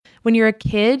when you're a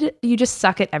kid, you just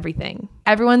suck at everything.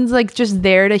 Everyone's like just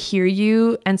there to hear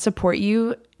you and support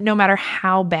you, no matter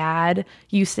how bad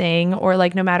you sing, or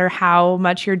like no matter how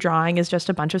much your drawing is just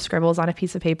a bunch of scribbles on a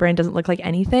piece of paper and doesn't look like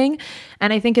anything.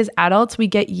 And I think as adults, we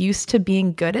get used to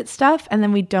being good at stuff, and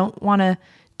then we don't want to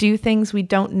do things we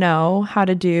don't know how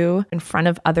to do in front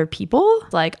of other people.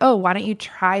 Like, oh, why don't you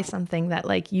try something that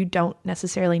like you don't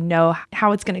necessarily know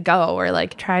how it's going to go, or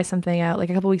like try something out. Like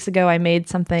a couple weeks ago, I made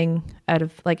something out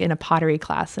of like in a pottery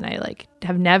class, and I like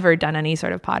have never done any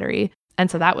sort of pottery. And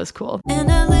so that was cool.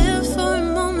 And I live for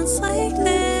moments like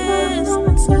this.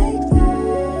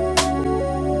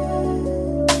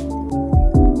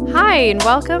 Hi, and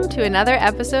welcome to another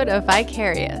episode of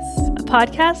Vicarious, a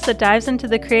podcast that dives into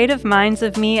the creative minds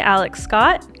of me, Alex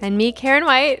Scott, and me, Karen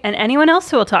White, and anyone else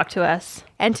who will talk to us.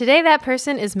 And today that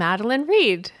person is Madelyn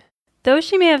Reed. Though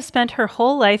she may have spent her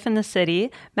whole life in the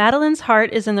city, Madelyn's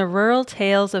heart is in the rural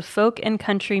tales of folk and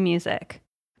country music.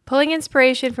 Pulling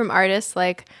inspiration from artists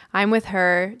like I'm With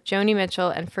Her, Joni Mitchell,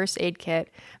 and First Aid Kit,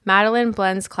 Madelyn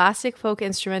blends classic folk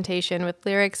instrumentation with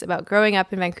lyrics about growing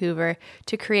up in Vancouver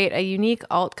to create a unique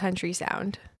alt-country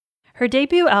sound. Her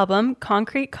debut album,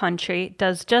 Concrete Country,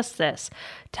 does just this,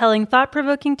 telling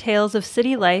thought-provoking tales of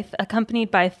city life accompanied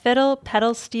by fiddle,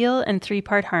 pedal steel, and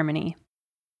three-part harmony.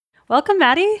 Welcome,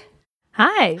 Maddie.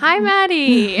 Hi. Hi,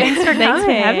 Maddie. Thanks for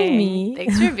having me.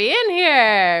 Thanks for being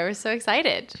here. We're so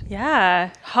excited.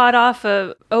 Yeah. Hot off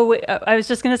a fresh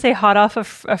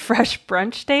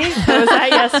brunch date. Was that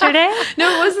yesterday? No,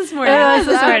 it was this morning. It was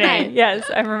this morning. Night. Yes,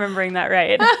 I'm remembering that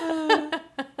right.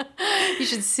 You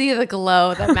should see the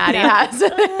glow that Maddie has.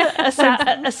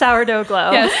 A sourdough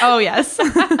glow. Yes. Oh, yes.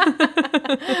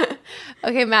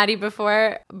 Okay, Maddie,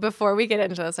 before we get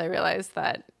into this, I realized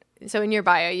that so in your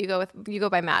bio you go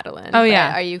by Madelyn. Oh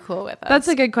yeah. Are you cool with us? That's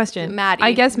a good question. Maddie.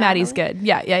 I guess Maddie's Madelyn? good.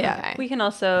 Yeah. Okay. We can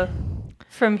also,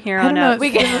 from here I on don't know.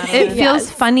 out, It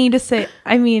feels funny to say.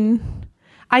 I mean,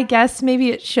 I guess maybe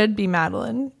it should be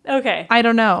Madelyn. Okay. I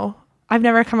don't know. I've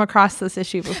never come across this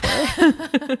issue before.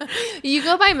 You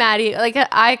go by Maddie,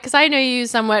 because I know you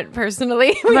somewhat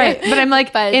personally, Right? But I'm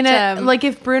like, But, like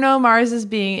if Bruno Mars is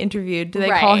being interviewed, do they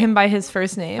call Right. him by his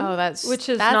first name? Oh, Which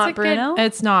is that's not a good- Bruno?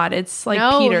 It's not. It's like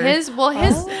no, Peter.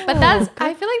 but that's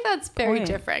I feel like that's very point.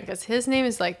 different because his name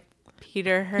is like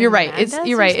Peter Hernandez. You're right.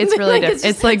 You're right. It's really different.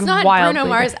 It's like not wildly Bruno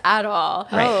Mars different. at all.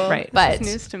 Right. Right. But It's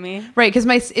news to me. Right,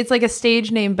 because it's like a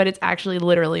stage name, but it's actually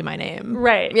literally my name.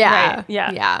 Right. yeah, Right.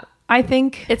 Yeah. yeah. I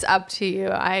think It's up to you.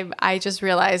 I just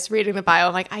realized reading the bio,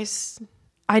 I'm like, I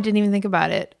didn't even think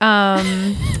about it.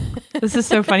 This is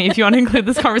so funny. If you want to include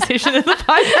this conversation in the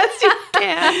podcast, you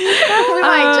can. we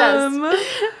might just.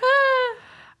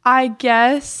 I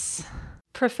guess.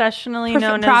 Professionally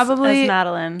known probably as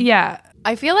Madelyn. Yeah.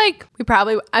 I feel like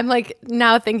I'm like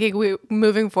now thinking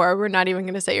moving forward, we're not even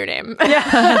going to say your name.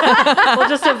 We'll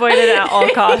just avoid it at all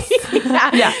costs.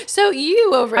 Yeah. So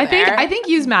you over there. I think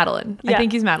use Madelyn. Yeah. I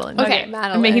think use Madelyn. Okay, I'm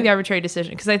Madelyn. making the arbitrary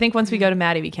decision because I think once we go to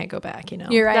Maddie, we can't go back. You know.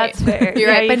 You're right. That's fair. You're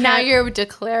Yeah, right. you But now can't- you're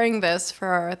declaring this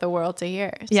for the world to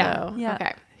hear. Yeah. So, Yeah.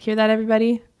 okay. Hear that,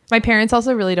 everybody? My parents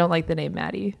also really don't like the name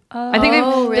Maddie. I think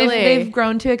really? they've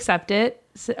grown to accept it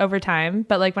over time.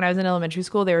 But like when I was in elementary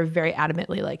school, they were very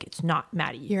adamantly like, it's not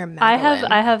Maddie. You're a Madelyn.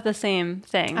 I have the same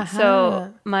thing.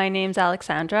 So my name's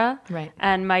Alexandra. Right.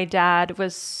 And my dad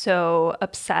was so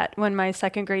upset when my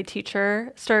second grade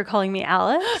teacher started calling me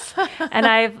Alex. And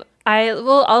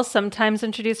I'll sometimes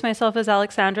introduce myself as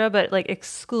Alexandra, but like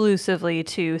exclusively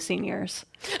to seniors.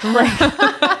 Like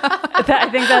I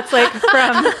think that's like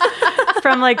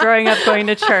from like growing up going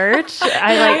to church.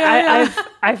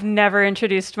 I've never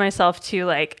introduced myself to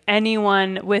like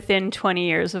anyone within 20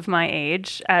 years of my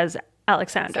age as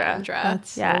Alexandra.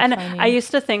 That's Yeah. so And funny. I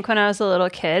used to think when I was a little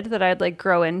kid that I'd like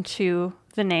grow into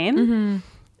the name.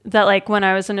 That like when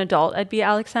I was an adult I'd be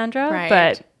Alexandra. Right.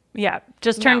 But yeah,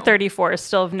 just turned No. 34,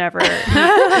 still have never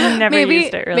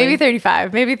used it really. Maybe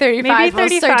 35. Maybe 35. Maybe will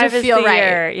 35 start to is feel the right.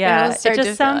 year. Yeah, It'll start it to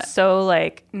just feel sounds so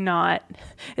like not.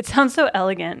 It sounds so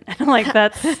elegant. And I'm like,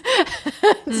 that's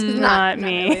It's not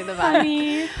me. really the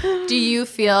vibe. Do you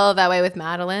feel that way with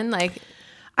Madelyn? Like,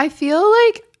 I feel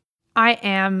like I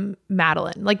am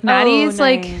Madelyn. Like Maddie's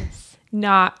like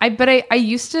not. I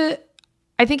used to.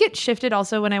 I think it shifted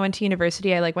also when I went to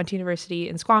university. I like went to university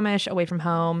in Squamish, away from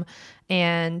home,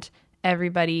 and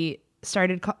everybody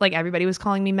everybody was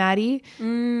calling me Maddie,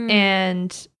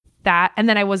 and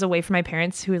then I was away from my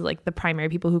parents, who like the primary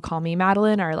people who call me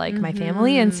Madelyn are like my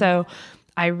family, and so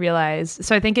I realized.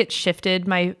 So I think it shifted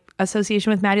my association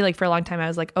with Maddie. Like for a long time, I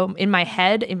was like, oh, in my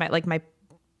head, in my like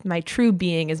my true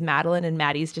being is Madelyn, and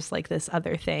Maddie's just like this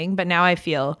other thing. But now I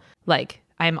feel like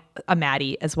I'm a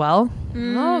Maddie as well.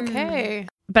 okay.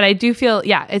 But I do feel,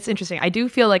 yeah, it's interesting. I do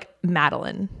feel like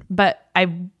Madelyn, but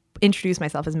I introduce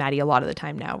myself as Maddie a lot of the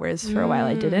time now, whereas for a while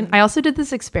I didn't. I also did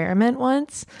this experiment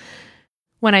once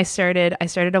when I started a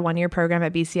 1-year program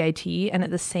at BCIT, and at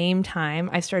the same time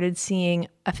I started seeing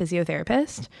a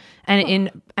physiotherapist,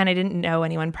 and I didn't know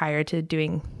anyone prior to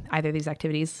doing either of these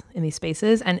activities in these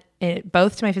spaces. And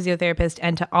both to my physiotherapist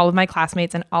and to all of my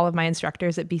classmates and all of my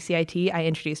instructors at BCIT, I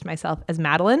introduced myself as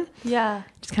Madelyn. Yeah.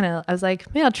 Just kind of, I was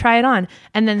like, maybe I'll try it on.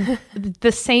 And then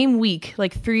the same week,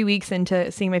 like 3 weeks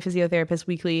into seeing my physiotherapist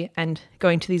weekly and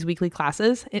going to these weekly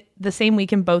classes, the same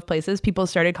week in both places, people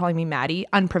started calling me Maddie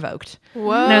unprovoked.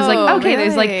 Whoa. And I was like, okay,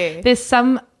 really? there's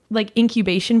some like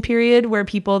incubation period where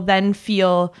people then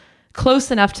feel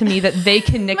close enough to me that they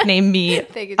can nickname me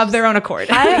of their own accord.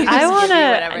 I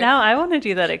want to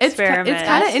do that experiment. It's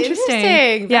kind of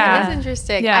interesting. Yeah, that's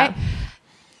interesting. Yeah.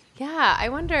 I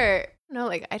wonder. No,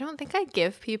 like I don't think I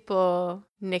give people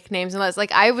nicknames unless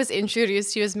like I was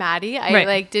introduced to you as Maddie. I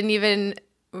like didn't even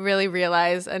really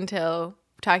realize until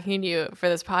talking to you for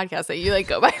this podcast that you like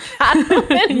go by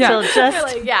Madelyn. Until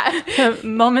just like,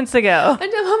 moments ago.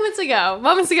 Until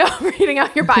moments ago, reading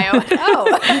out your bio.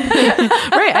 Oh,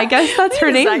 right. I guess that's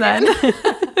her name then.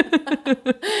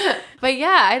 But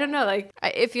yeah, I don't know. Like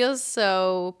it feels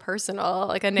so personal,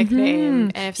 like a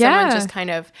nickname. And if someone just kind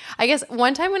of, I guess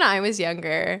one time when I was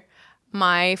younger,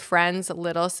 my friend's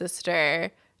little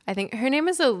sister, I think her name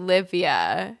is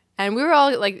Olivia, and we were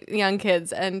all like young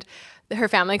kids, and her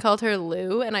family called her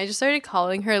Lou, and I just started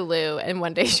calling her Lou. And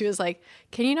one day she was like,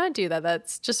 "Can you not do that?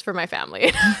 That's just for my family."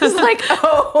 And I was like,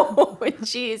 "Oh,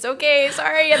 geez, okay,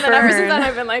 sorry." And then ever since then,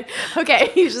 I've been like,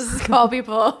 "Okay, you just call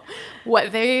people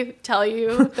what they tell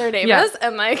you their name is,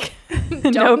 and like,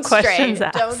 don't questions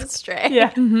asked. Don't stray."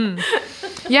 Yeah.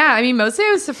 Yeah, I mean, mostly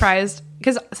I was surprised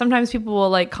because sometimes people will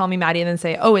like call me Maddie and then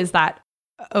say, "Oh, is that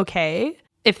okay?"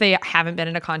 if they haven't been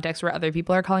in a context where other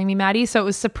people are calling me Maddie. So it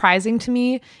was surprising to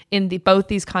me in both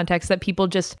these contexts that people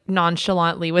just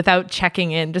nonchalantly, without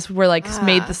checking in, just were like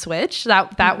made the switch.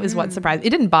 That was what surprised. It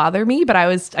didn't bother me, but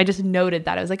I just noted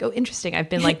that. I was like, oh, interesting. I've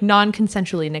been like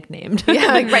non-consensually nicknamed.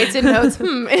 Yeah, like writes in notes.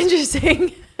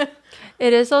 Interesting.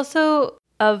 It is also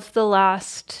of the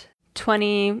last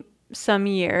 20 some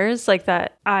years like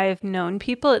that I've known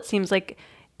people. It seems like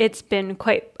it's been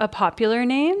quite a popular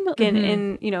name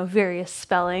in various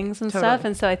spellings and stuff.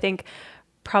 And so I think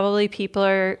probably people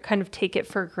are kind of take it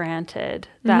for granted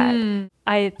that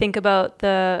I think about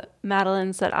the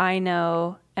Madelyns that I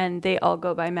know and they all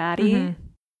go by Maddie.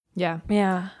 Yeah.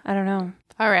 Yeah. I don't know.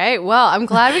 All right. Well, I'm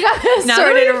glad we got this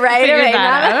sorted right away.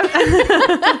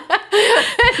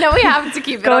 Now we have to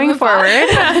keep it going on the forward.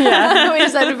 Yeah. We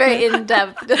just had a very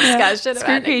in-depth discussion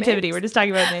Screw about creativity. nicknames. We're just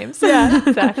talking about names. Yeah,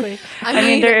 exactly. I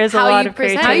mean, there is a lot of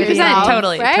present creativity. How you present, yourself,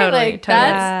 totally, right? totally, Like,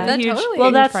 totally. That's Huge. totally.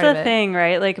 Well, that's part of the it. thing,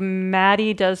 right? Like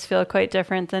Maddie does feel quite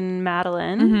different than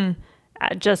Madelyn.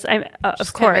 Of just course,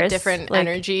 kind of a different like,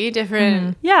 energy,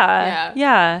 different.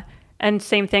 Yeah. And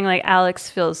same thing, like Alex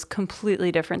feels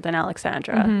completely different than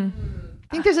Alexandra. I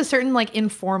think there's a certain like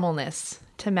informalness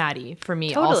to Maddie for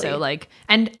me also, like,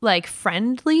 and like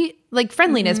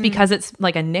friendliness because it's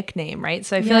like a nickname, right?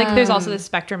 So I feel like there's also this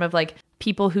spectrum of like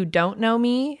people who don't know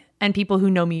me and people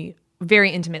who know me very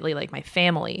intimately, like my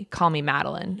family, call me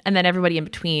Madelyn, and then everybody in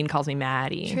between calls me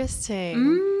Maddie.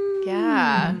 Interesting.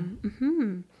 Yeah.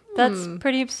 That's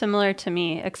pretty similar to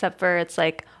me, except for it's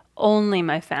like only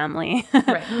my family,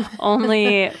 Right.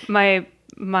 only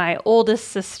my oldest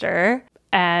sister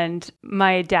and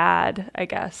my dad, I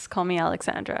guess, call me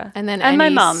Alexandra, And then my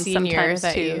any mom senior sometimes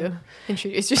that too. you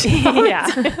introduce yourself.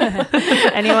 Yeah.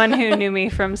 Anyone who knew me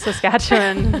from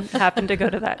Saskatchewan happened to go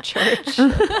to that church.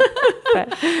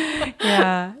 But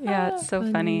yeah, it's so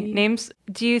funny. Names.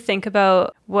 Do you think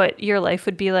about what your life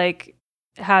would be like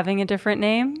having a different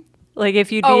name? Like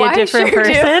if you'd be a different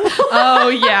person? Oh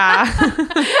yeah.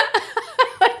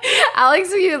 Alex,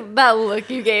 that look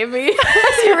you gave me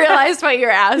as you realized what you're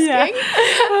asking.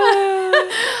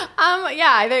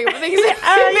 I think things are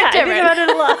I different. think about it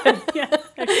a lot. Yeah.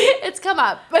 It's come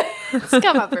up. It's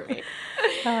come up for me.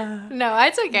 No,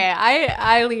 it's okay.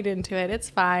 I lean into it. It's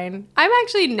fine. I'm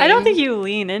actually named. I don't think you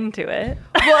lean into it.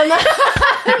 Well,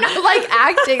 I'm not like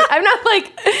acting. I'm not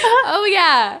like, oh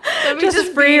yeah. Let me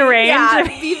Just free reign. Yeah,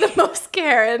 be the most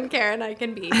Karen I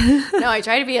can be. No, I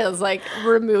try to be as like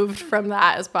removed from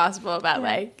that as possible about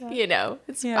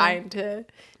it's fine to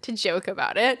joke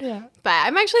about it. Yeah. But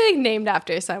I'm actually like named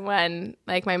after someone,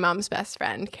 like my mom's best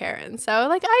friend, Karen. So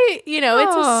like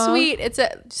it's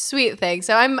a sweet thing.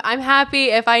 So I'm happy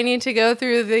if I need to go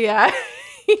through the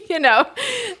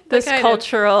this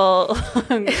cultural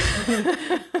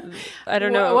I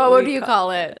don't know. What would you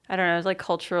call it? I don't know. It's like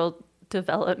cultural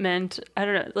development, I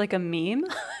don't know, like a meme.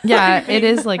 Yeah, it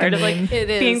is like a Part of, meme. It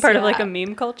is being part of like a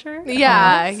meme culture.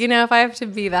 Yeah, you know, if I have to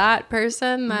be that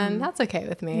person, then that's okay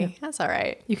with me. That's all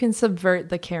right. You can subvert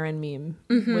the Karen meme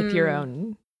with your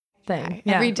own thing.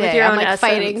 Yeah. Every day your I'm own like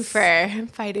essence.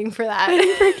 fighting for that.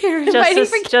 for Karen.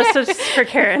 Justice for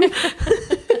Karen.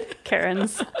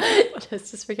 Karens.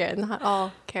 Justice for Karen. Not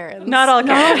all Karens. Not all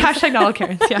Karens. Hashtag not all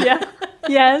Karens. Yeah. Yeah.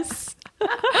 Yes.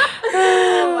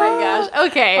 Oh my gosh.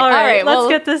 Okay. All right. Well,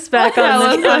 Let's get this back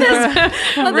on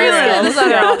the rails.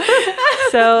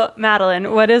 So,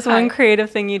 Madeline, what is one creative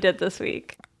thing you did this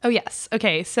week? Oh, yes.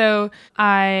 Okay. So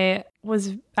I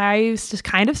just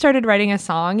kind of started writing a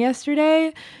song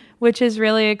yesterday, which is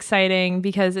really exciting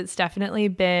because it's definitely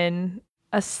been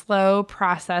a slow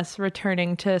process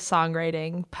returning to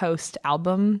songwriting post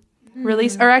album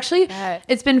release, or actually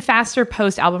it's been faster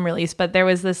post album release, but there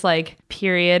was this like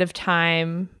period of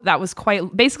time that was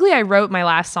basically I wrote my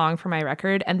last song for my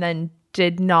record and then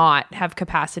did not have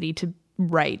capacity to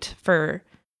write for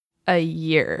a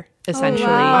year essentially.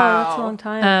 Wow, that's a long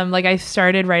time. Like I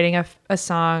started writing a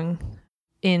song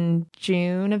in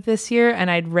June of this year, and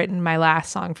I'd written my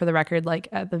last song for the record like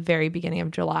at the very beginning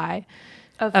of July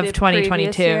of the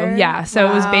 2022. year? Yeah. So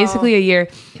it was basically a year.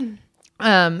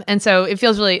 And so it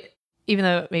feels really, even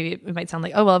though maybe it might sound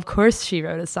like, oh, well, of course she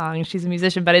wrote a song, she's a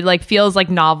musician, but it like feels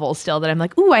like novel still that I'm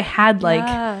like, ooh, I had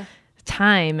like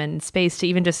time and space to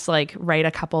even just like write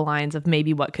a couple lines of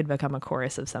maybe what could become a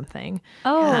chorus of something.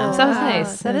 Oh, so that was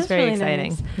nice. That was very really exciting.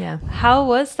 nice. Yeah. How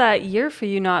was that year for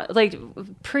you? Not like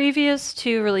previous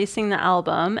to releasing the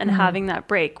album and having that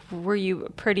break, were you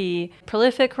a pretty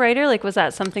prolific writer? Like, was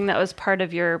that something that was part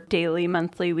of your daily,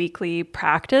 monthly, weekly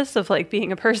practice of like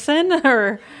being a person?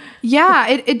 Or Yeah,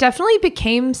 it definitely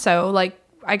became so. Like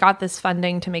I got this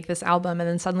funding to make this album, and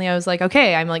then suddenly I was like,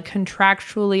 okay, I'm like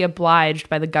contractually obliged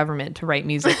by the government to write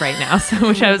music right now. So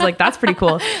which I was like, that's pretty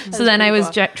cool. So then I was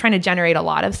trying to generate a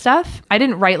lot of stuff. I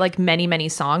didn't write like many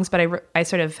songs, but I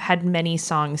sort of had many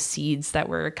song seeds that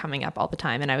were coming up all the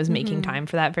time, and I was making time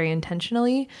for that very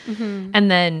intentionally. And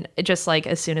then it just like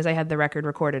as soon as I had the record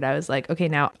recorded, I was like, okay,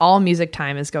 now all music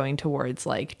time is going towards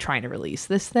like trying to release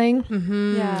this thing.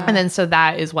 yeah. And then so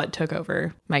that is what took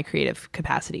over my creative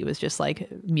capacity, was just like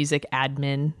music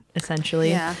admin essentially.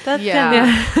 Yeah,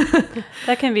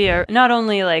 that can be not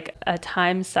only like a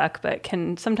time suck, but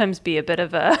can sometimes be a bit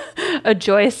of a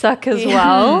joy suck as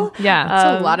well. Yeah.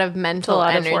 It's a lot of mental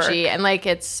lot of energy, and like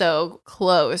it's so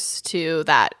close to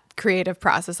that creative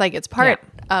process. Like it's part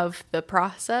of the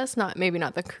process, maybe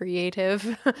not the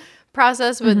creative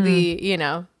process, but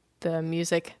the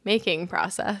music making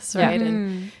process,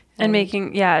 right? And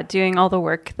making, doing all the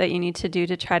work that you need to do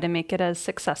to try to make it as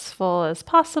successful as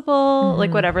possible,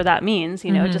 like whatever that means,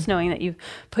 just knowing that you've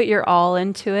put your all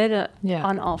into it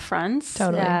on all fronts.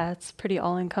 Totally. Yeah, it's pretty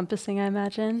all encompassing, I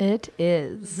imagine. It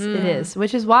is. It is.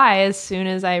 Which is why as soon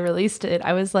as I released it,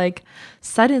 I was like,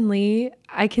 suddenly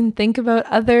I can think about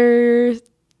other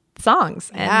songs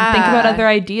and think about other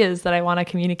ideas that I want to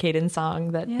communicate in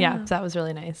song. So that was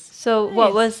really nice. So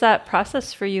what was that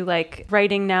process for you, like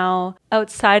writing now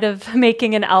outside of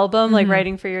making an album, like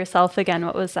writing for yourself again?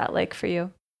 What was that like for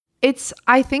you?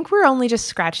 I think we're only just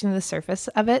scratching the surface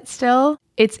of it still.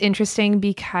 It's interesting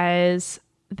because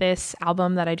this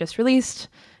album that I just released,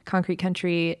 Concrete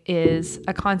Country, is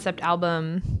a concept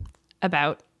album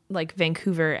about like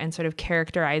Vancouver and sort of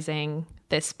characterizing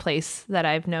this place that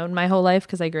I've known my whole life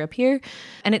because I grew up here.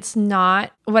 And it's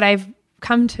not what I've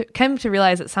come to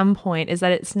realize at some point is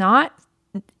that it's not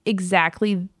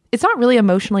really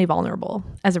emotionally vulnerable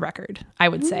as a record, I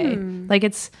would say. Like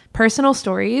it's personal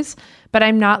stories, but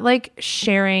I'm not like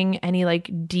sharing any like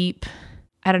deep,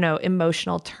 I don't know,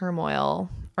 emotional turmoil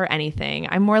or anything.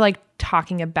 I'm more like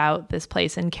talking about this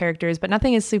place and characters, but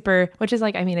nothing is super, which is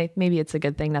like, I mean, maybe it's a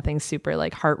good thing. Nothing's super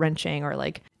like heart-wrenching or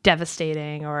like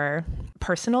devastating or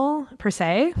personal per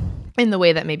se, in the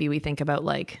way that maybe we think about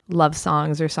like love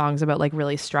songs or songs about like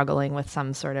really struggling with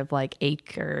some sort of like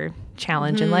ache or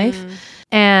challenge in life.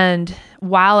 And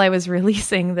while I was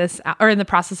releasing this, or in the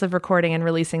process of recording and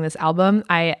releasing this album,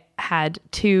 I had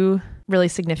two really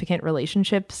significant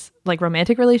relationships, like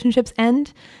romantic relationships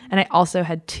end. And I also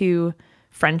had two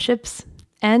friendships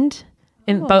end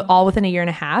all within a year and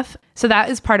a half. So that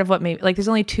is part of what made, like, there's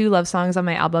only two love songs on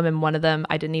my album, and one of them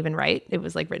I didn't even write. It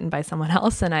was like written by someone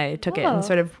else, and I took it and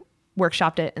sort of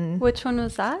workshopped it. And which one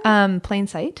was that? Plain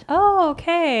Sight. Oh,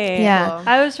 okay. Yeah. Cool.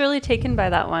 I was really taken by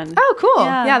that one. Oh, cool.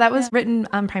 Yeah, that was written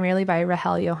primarily by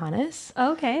Rahel Johannes.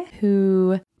 Okay.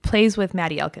 Who plays with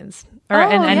Maddie Elkins,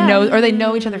 or they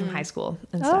know each other from high school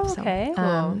and stuff. Okay.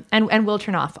 So, and Will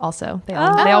Chernoff also. They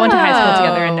all went to high school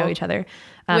together and know each other.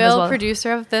 Will,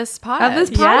 producer of this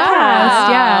podcast.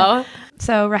 Yeah.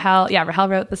 So Rahel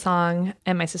wrote the song,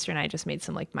 and my sister and I just made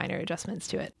some like minor adjustments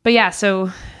to it. But yeah,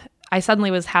 so I suddenly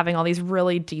was having all these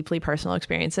really deeply personal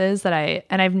experiences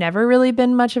I've never really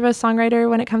been much of a songwriter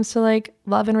when it comes to like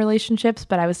love and relationships,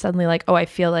 but I was suddenly like, oh, I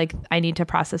feel like I need to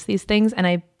process these things. And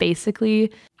I've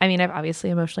obviously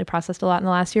emotionally processed a lot in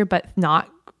the last year, but not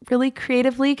really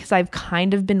creatively, because I've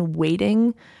kind of been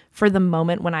waiting for the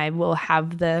moment when I will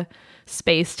have the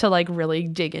space to like really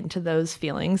dig into those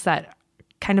feelings that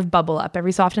kind of bubble up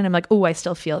every so often. I'm like, oh, I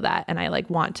still feel that. And I like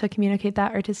want to communicate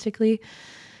that artistically,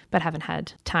 but haven't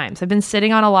had time. So I've been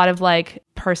sitting on a lot of like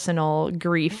personal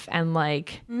grief and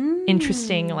like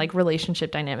interesting like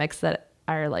relationship dynamics that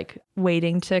are like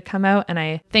waiting to come out. And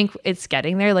I think it's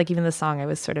getting there. Like even the song I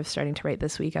was sort of starting to write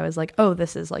this week, I was like, oh,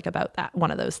 this is like about that,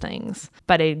 one of those things.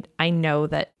 But I know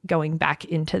that going back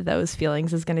into those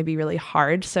feelings is going to be really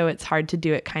hard. So it's hard to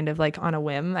do it kind of like on a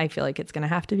whim. I feel like it's going to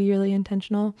have to be really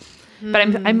intentional.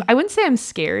 But I wouldn't say I'm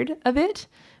scared of it,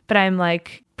 but I'm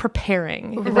like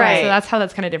preparing. Right. So that's how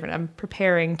that's kind of different. I'm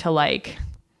preparing to like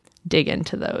dig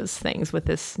into those things with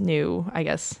this new, I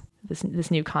guess,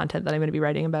 this new content that I'm going to be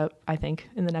writing about, I think,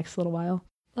 in the next little while.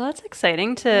 Well, that's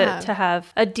exciting to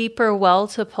have a deeper well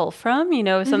to pull from, you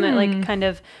know, something like kind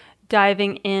of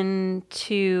diving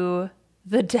into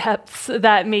the depths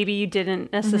that maybe you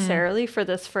didn't necessarily for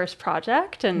this first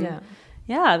project. And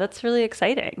yeah, that's really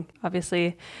exciting.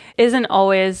 Obviously, isn't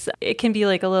always, it can be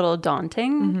like a little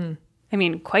daunting. I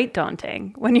mean, quite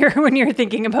daunting when you're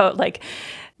thinking about like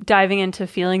diving into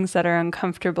feelings that are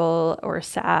uncomfortable or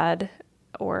sad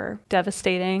or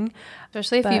devastating.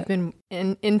 Especially if you've been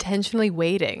intentionally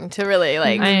waiting to really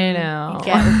like I know.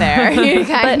 get there. You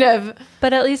kind of.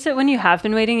 But at least when you have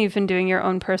been waiting, you've been doing your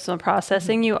own personal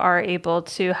processing, you are able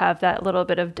to have that little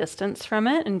bit of distance from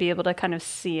it and be able to kind of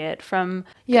see it from,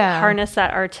 harness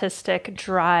that artistic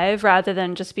drive rather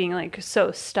than just being like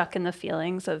so stuck in the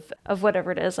feelings of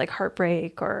whatever it is, like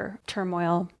heartbreak or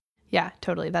turmoil. Yeah,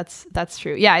 totally. That's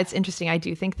true. Yeah, it's interesting. I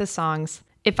do think the songs,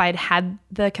 if I'd had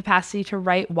the capacity to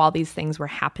write while these things were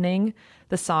happening,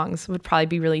 the songs would probably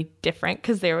be really different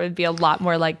because there would be a lot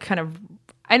more like kind of,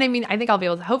 and I mean, I think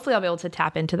hopefully I'll be able to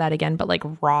tap into that again, but like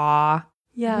raw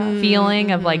feeling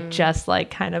of like just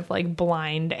like kind of like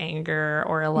blind anger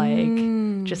or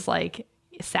like just like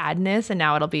sadness. And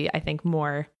now it'll be, I think,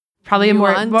 probably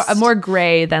a more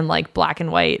gray than like black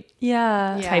and white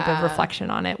type of reflection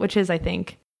on it, which is, I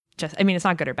think, it's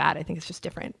not good or bad. I think it's just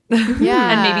different.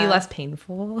 Yeah. And maybe less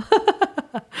painful.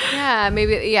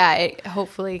 It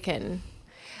hopefully can.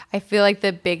 I feel like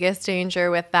the biggest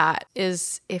danger with that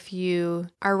is if you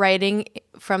are writing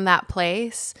from that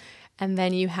place and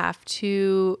then you have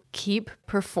to keep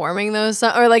performing those,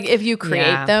 or like if you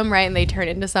create them, right, and they turn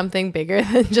into something bigger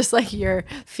than just like your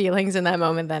feelings in that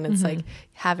moment, then it's like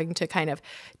having to kind of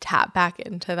tap back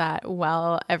into that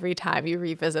well every time you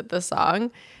revisit the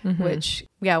song, which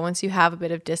once you have a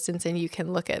bit of distance and you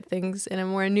can look at things in a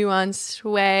more nuanced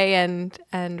way and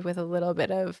with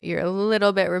you're a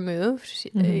little bit removed,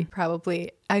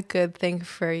 probably a good thing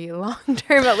for you long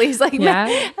term, at least like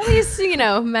at least, you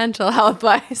know, mental health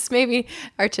wise, maybe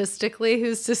artistically,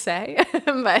 who's to say.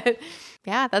 But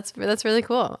yeah, that's really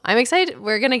cool. I'm excited.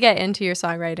 We're going to get into your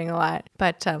songwriting a lot,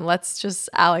 but let's just,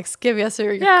 Alex, give us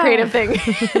your creative thing.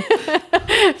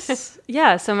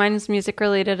 So mine's music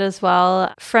related as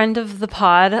well. Friend of the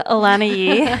pod, Alana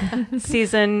Yee,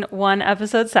 season 1,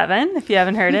 episode 7, if you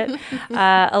haven't heard it.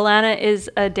 Alana is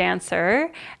a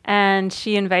dancer, and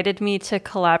she invited me to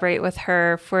collaborate with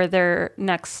her for their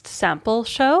next sample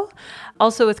show.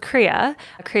 Also with Kriya.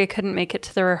 Kriya couldn't make it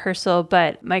to the rehearsal,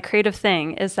 but my creative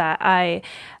thing is that I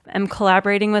am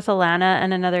collaborating with Alana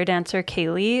and another dancer,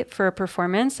 Kaylee, for a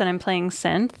performance, and I'm playing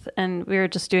synth, and we were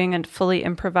just doing a fully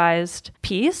improvised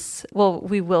piece. Well,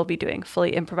 we will be doing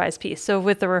fully improvised piece. So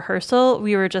with the rehearsal,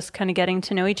 we were just kind of getting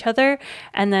to know each other,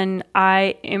 and then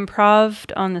I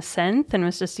improv'd on the synth and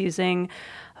was just using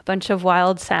a bunch of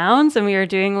wild sounds, and we were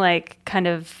doing like kind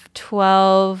of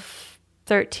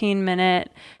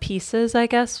 13-minute pieces, I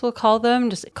guess we'll call them,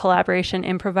 just collaboration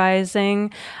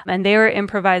improvising. And they were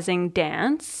improvising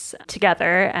dance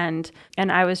together, and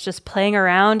I was just playing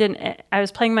around, and I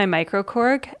was playing my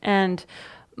microkorg, and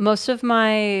most of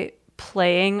my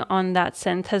playing on that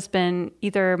synth has been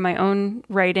either my own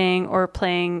writing or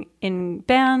playing in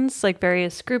bands, like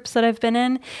various groups that I've been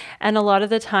in. And a lot of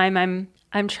the time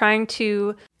I'm trying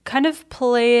to kind of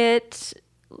play it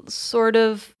sort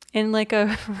of in like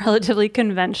a relatively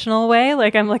conventional way.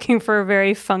 Like I'm looking for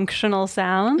very functional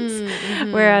sounds.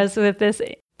 Whereas with this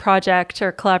project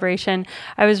or collaboration,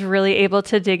 I was really able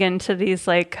to dig into these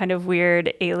like kind of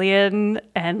weird alien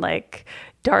and like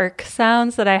dark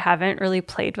sounds that I haven't really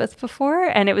played with before.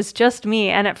 And it was just me.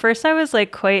 And at first I was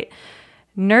like quite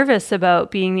nervous about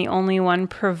being the only one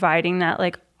providing that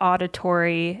like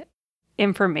auditory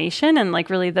information and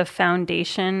like really the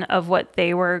foundation of what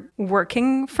they were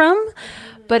working from.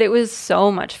 But it was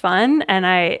so much fun and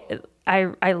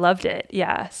I loved it.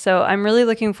 Yeah. So I'm really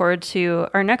looking forward to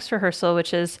our next rehearsal,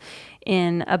 which is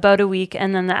in about a week.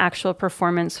 And then the actual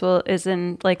performance is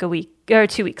in like a week or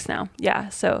 2 weeks now. Yeah.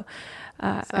 So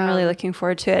I'm really looking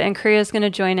forward to it. And Korea's going to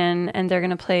join in and they're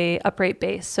going to play upright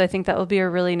bass. So I think that will be a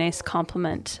really nice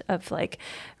complement of like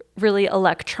really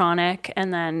electronic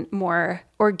and then more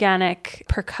organic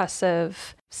percussive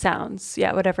sounds.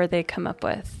 Yeah, whatever they come up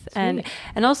with. Sweet.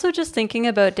 And also just thinking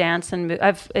about dance and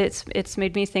it's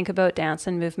made me think about dance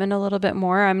and movement a little bit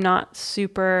more. I'm not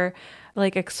super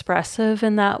like expressive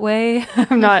in that way.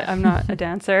 I'm not a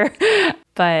dancer,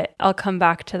 but I'll come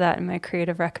back to that in my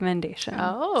creative recommendation.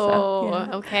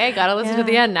 Okay. Gotta listen to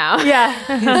the end now.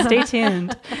 Yeah. Stay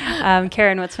tuned.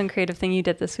 Karen, what's one creative thing you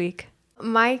did this week?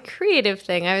 My creative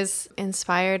thing, I was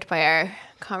inspired by our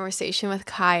conversation with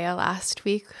Kaya last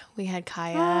week. We had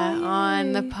Kaya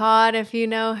on the pod, if you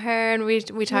know her, and we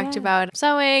talked about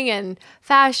sewing and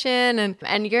fashion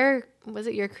and your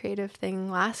creative thing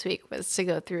last week was to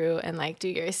go through and like do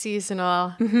your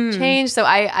seasonal change. So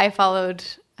I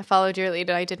followed your lead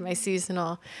and I did my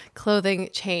seasonal clothing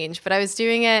change, but I was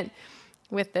doing it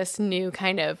with this new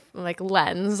kind of like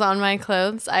lens on my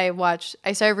clothes. I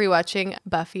started rewatching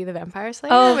Buffy the Vampire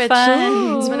Slayer, which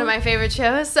is one of my favorite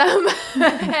shows.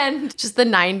 And just the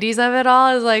 90s of it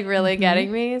all is like really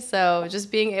getting me. So just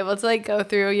being able to like go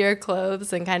through your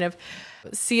clothes and kind of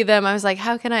see them, I was like,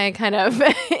 how can I kind of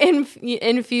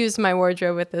infuse my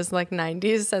wardrobe with this like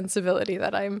 90s sensibility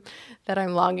that I'm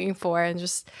longing for, and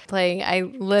just playing. I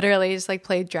literally just like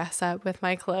played dress up with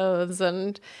my clothes,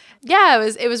 and yeah,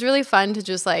 it was really fun to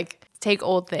just like take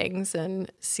old things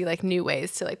and see like new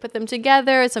ways to like put them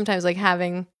together. Sometimes like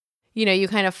having, you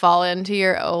kind of fall into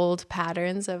your old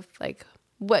patterns of like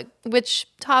which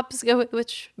tops go with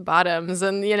which bottoms,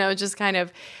 and just kind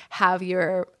of have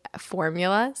your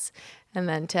formulas. And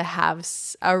then to have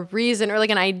a reason or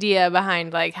like an idea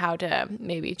behind like how to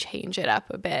maybe change it up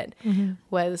a bit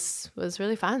was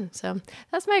really fun. So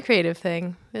that's my creative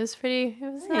thing. It was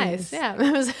nice. Yeah,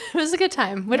 it was a good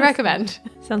time. Would recommend.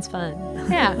 Sounds fun.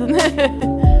 Yeah.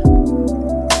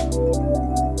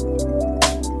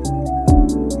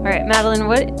 All right, Madelyn,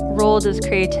 what role does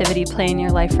creativity play in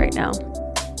your life right now?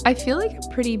 I feel like a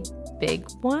pretty big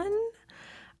one.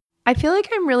 I feel like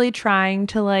I'm really trying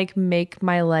to like make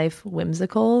my life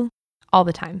whimsical all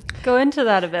the time. Go into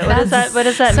that a bit. What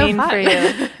does that so mean fun. for you?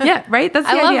 Yeah, right? That's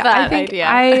the I idea. love that I think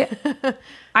idea.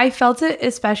 I felt it,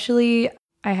 especially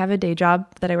I have a day job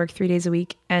that I work 3 days a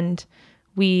week, and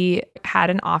we had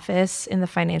an office in the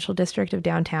financial district of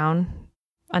downtown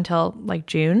until like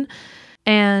June.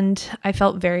 And I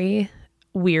felt very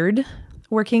weird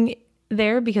working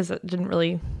there because I don't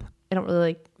really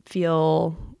like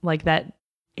feel like that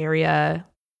area.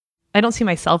 I don't see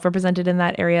myself represented in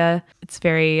that area. It's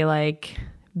very like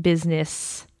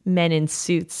business men in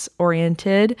suits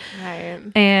oriented. Right.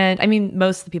 And I mean,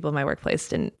 most of the people in my workplace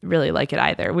didn't really like it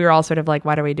either. We were all sort of like,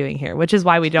 what are we doing here? Which is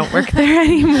why we don't work there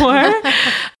anymore.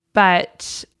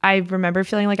 But I remember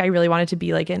feeling like I really wanted to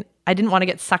be like I didn't want to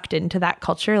get sucked into that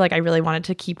culture. Like I really wanted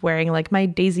to keep wearing like my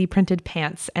daisy printed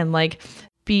pants and like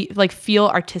be like feel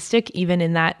artistic even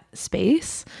in that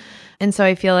space. And so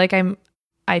I feel like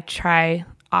I try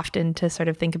often to sort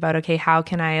of think about, okay, how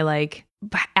can I like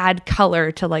add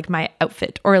color to like my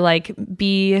outfit or like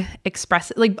be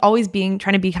expressive, like always trying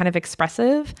to be kind of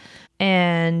expressive.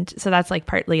 And so that's like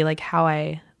partly like how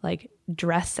I like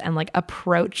dress and like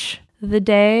approach the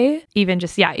day, even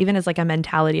as like a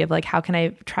mentality of like, how can I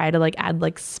try to like add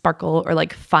like sparkle or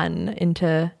like fun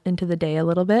into the day a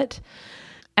little bit.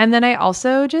 And then I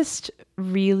also just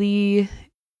really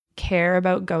care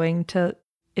about going to,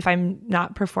 if I'm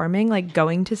not performing, like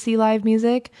going to see live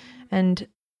music. And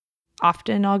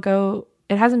often I'll go,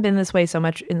 it hasn't been this way so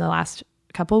much in the last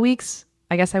couple weeks.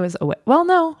 I guess I was away. Well,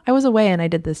 no, I was away and I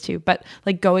did this too. But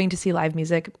like going to see live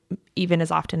music even as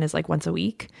often as like once a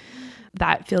week,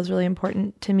 that feels really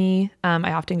important to me.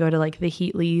 I often go to like the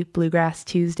Heatley Bluegrass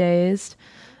Tuesdays,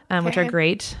 which are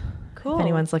great. Cool. If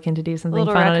anyone's looking to do something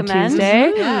Little fun recommend. on a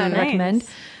Tuesday, Yeah, nice. recommend.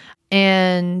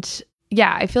 And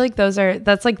yeah, I feel like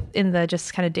that's like in the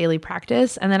just kind of daily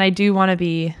practice. And then I do want to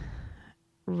be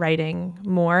writing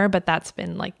more, but that's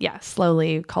been like, yeah,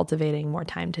 slowly cultivating more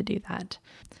time to do that.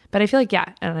 But I feel like,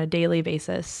 yeah, on a daily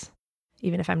basis,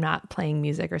 even if I'm not playing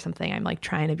music or something, I'm like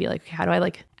trying to be like, okay, how do I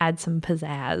like add some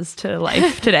pizzazz to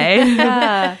life today?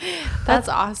 Yeah, that's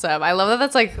awesome. I love that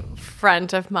that's like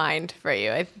front of mind for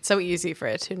you. It's so easy for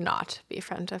it to not be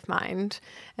front of mind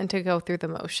and to go through the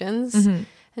motions and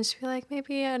just be like,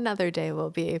 maybe another day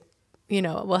will be,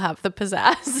 we'll have the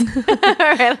pizzazz.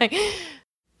 Right? Like,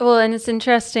 Well, and it's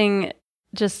interesting,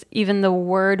 just even the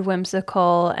word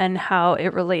whimsical and how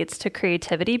it relates to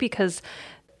creativity, because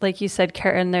like you said,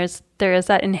 Karen, there is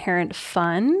that inherent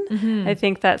fun. I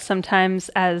think that sometimes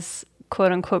as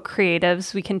quote unquote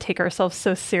creatives, we can take ourselves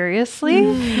so seriously.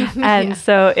 And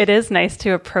so it is nice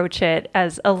to approach it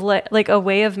as a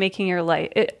way of making your life,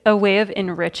 a way of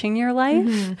enriching your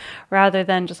life, rather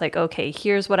than just like, okay,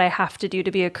 here's what I have to do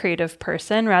to be a creative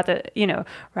person.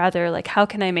 Rather like, how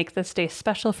can I make this day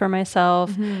special for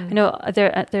myself? I know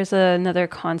there's another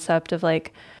concept of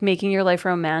like making your life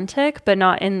romantic, but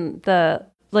not in the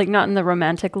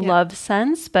romantic love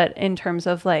sense, but in terms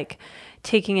of like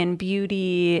taking in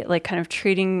beauty, like kind of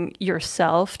treating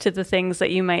yourself to the things that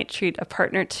you might treat a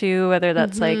partner to, whether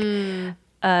that's like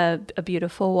a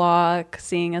beautiful walk,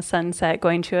 seeing a sunset,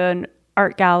 going to an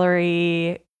art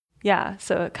gallery. Yeah.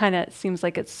 So it kind of seems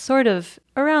like it's sort of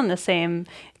around the same,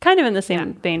 kind of in the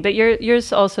same vein, but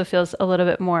yours also feels a little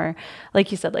bit more, like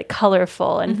you said, like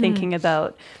colorful and thinking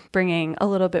about bringing a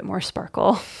little bit more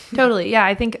sparkle. Totally. Yeah.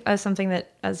 I think something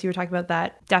that, as you were talking about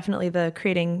that, definitely the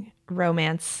creating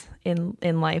romance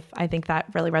in life, I think that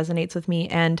really resonates with me.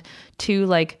 And two,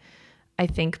 like, I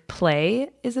think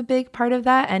play is a big part of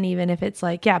that. And even if it's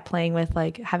like, yeah, playing with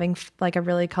like having like a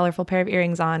really colorful pair of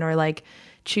earrings on, or like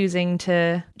choosing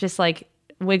to just like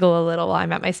wiggle a little while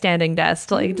I'm at my standing desk,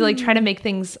 to like try to make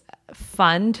things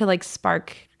fun, to like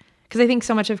spark. Because I think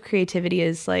so much of creativity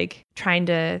is like trying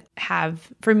to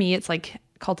have, for me, it's like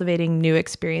cultivating new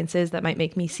experiences that might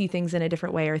make me see things in a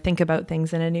different way or think about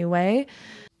things in a new way.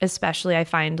 Especially I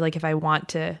find like if I want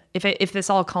to, if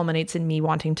this all culminates in me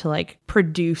wanting to like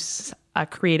produce a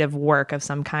creative work of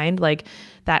some kind, like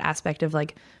that aspect of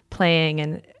like playing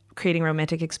and creating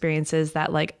romantic experiences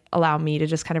that like allow me to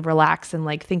just kind of relax and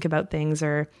like think about things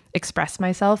or express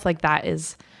myself, like that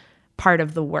is part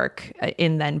of the work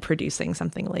in then producing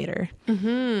something later.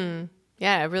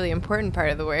 Yeah, a really important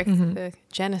part of the work, the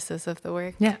genesis of the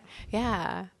work.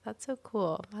 Yeah, that's so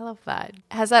cool. I love that.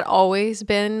 Has that always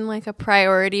been like a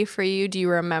priority for you? Do you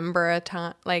remember a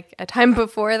time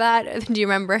before that? Do you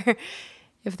remember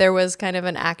if there was kind of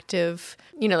an active,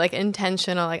 like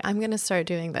intentional, like I'm going to start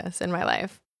doing this in my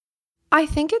life? I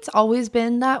think it's always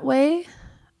been that way.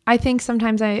 I think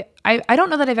sometimes I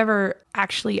don't know that I've ever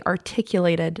actually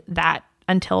articulated that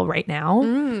until right now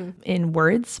in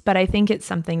words, but I think it's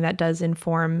something that does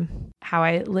inform how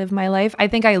I live my life. I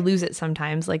think I lose it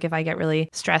sometimes. Like if I get really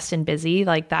stressed and busy,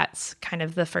 like that's kind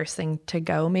of the first thing to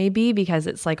go maybe, because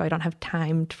it's like, oh, I don't have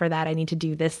time for that. I need to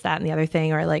do this, that, and the other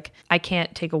thing. Or like, I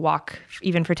can't take a walk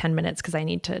even for 10 minutes because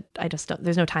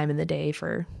there's no time in the day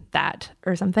for that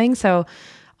or something. So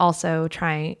also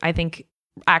I think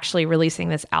actually releasing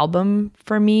this album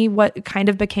for me, what kind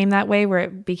of became that way, where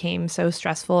it became so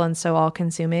stressful and so all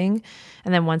consuming.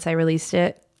 And then once I released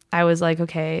it, I was like,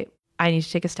 okay, I need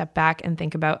to take a step back and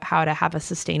think about how to have a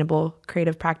sustainable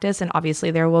creative practice. And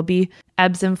obviously there will be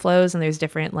ebbs and flows, and there's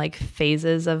different like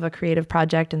phases of a creative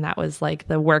project. And that was like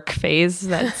the work phase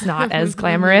that's not as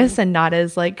glamorous and not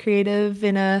as like creative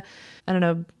in a, I don't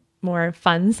know, more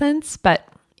fun sense. But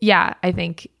yeah, I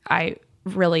think I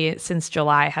really since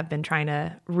July have been trying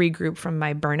to regroup from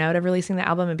my burnout of releasing the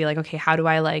album and be like, okay, how do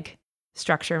I like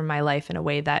structure my life in a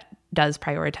way that does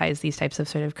prioritize these types of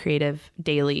sort of creative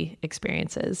daily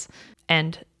experiences?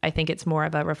 And I think it's more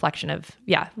of a reflection of,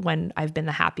 when I've been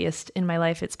the happiest in my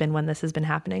life, it's been when this has been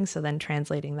happening. So then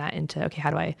translating that into, okay,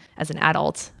 how do I, as an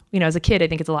adult, as a kid, I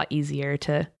think it's a lot easier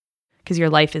because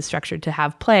your life is structured to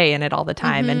have play in it all the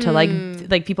time, and to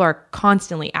like people are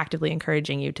constantly actively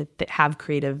encouraging you to have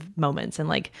creative moments and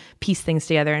like piece things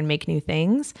together and make new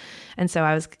things. And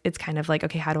so it's kind of like,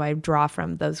 okay, how do I draw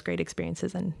from those great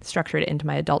experiences and structure it into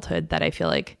my adulthood, that I feel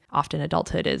like often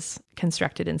adulthood is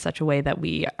constructed in such a way that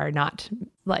we are not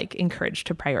like encouraged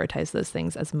to prioritize those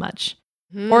things as much,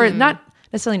 or not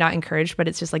necessarily not encouraged, but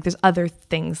it's just like there's other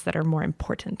things that are more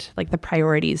important, like the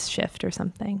priorities shift or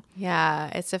something. Yeah,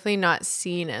 it's definitely not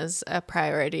seen as a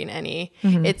priority in any.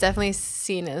 It's definitely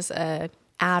seen as a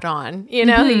add-on, you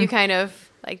know, that you kind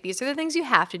of like, these are the things you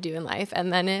have to do in life.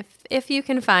 And then if you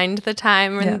can find the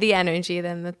time and the energy,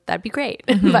 then that'd be great.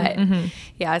 But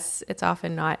yes, it's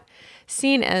often not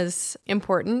seen as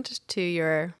important to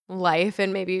your life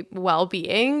and maybe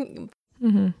well-being.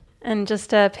 And just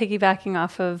piggybacking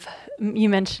off of you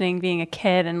mentioning being a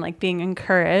kid and like being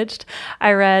encouraged,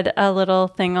 I read a little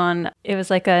thing it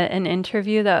was like an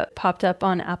interview that popped up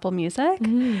on Apple Music.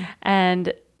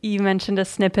 And you mentioned a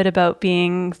snippet about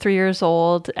being 3 years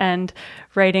old and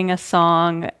writing a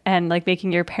song and like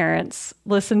making your parents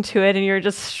listen to it, and you're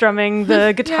just strumming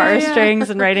the guitar strings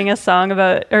and writing a song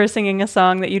or singing a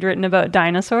song that you'd written about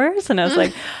dinosaurs. And I was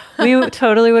like, we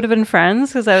totally would have been friends,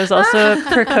 because I was also a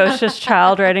precocious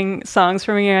child writing songs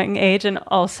from a young age and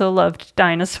also loved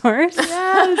dinosaurs.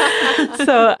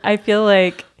 So I feel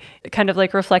like, kind of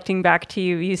like reflecting back to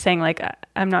you saying like,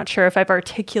 I'm not sure if I've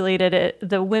articulated it,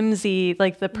 the whimsy,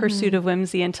 like the pursuit of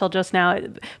whimsy until just now,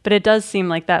 but it does seem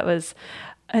like that was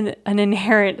an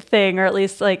inherent thing, or at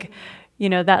least like, you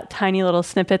know, that tiny little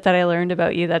snippet that I learned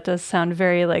about you, that does sound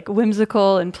very like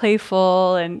whimsical and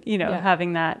playful and, you know,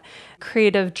 having that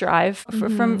creative drive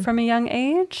from a young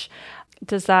age.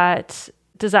 Does that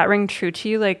ring true to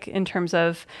you, like in terms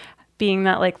of being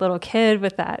that like little kid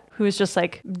with that, who was just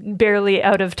like barely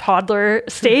out of toddler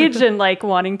stage and like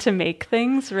wanting to make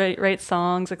things, write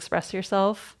songs, express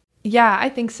yourself? Yeah, I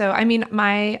think so. I mean,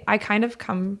 I kind of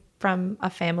come from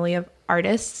a family of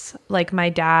artists. Like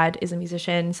my dad is a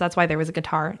musician, so that's why there was a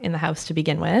guitar in the house to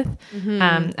begin with.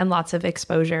 And lots of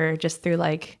exposure just through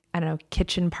like, I don't know,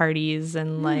 kitchen parties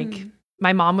and like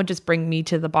my mom would just bring me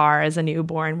to the bar as a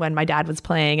newborn when my dad was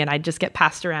playing, and I'd just get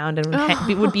passed around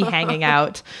and would be hanging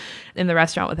out in the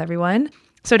restaurant with everyone.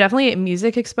 So definitely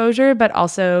music exposure, but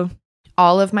also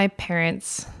all of my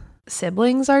parents'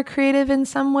 siblings are creative in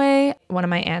some way. One of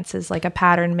my aunts is like a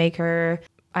pattern maker.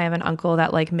 I have an uncle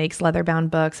that like makes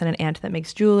leather-bound books and an aunt that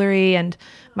makes jewelry. And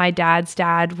my dad's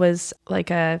dad was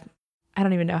like I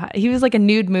don't even know he was like a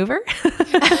nude mover.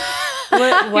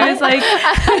 What? He was like,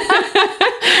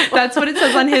 that's what it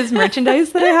says on his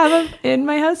merchandise that I have in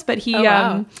my house. But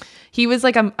he was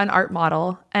like an art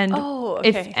model. And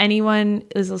if anyone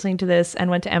is listening to this and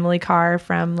went to Emily Carr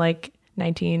from like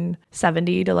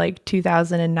 1970 to like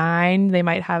 2009, they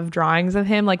might have drawings of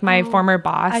him. Like my former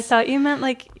boss. I thought you meant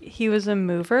like he was a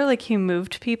mover, like he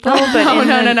moved people. But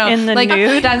no. In the like,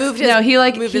 nude.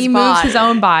 He moves his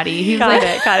own body. He's got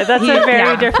it. That's a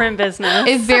very different business.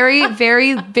 It's very,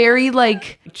 very, very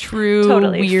like true,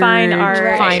 weird, fine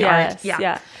art.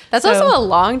 Yeah. That's also a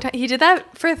long time. He did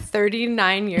that for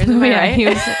 39 years. Right? He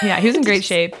was in great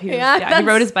shape. He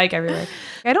rode his bike everywhere.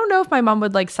 I don't know if my mom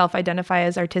would like self-identify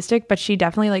as artistic, but she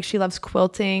definitely like, she loves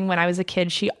quilting. When I was a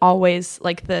kid, she always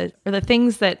like the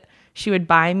things that she would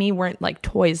buy me weren't like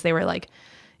toys. They were like,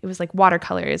 it was like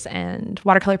watercolors and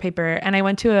watercolor paper. And I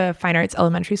went to a fine arts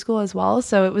elementary school as well.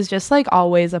 So it was just like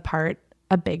always a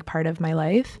big part of my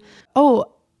life.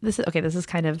 Oh, this is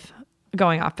kind of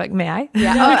going off, but may I?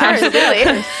 Yeah.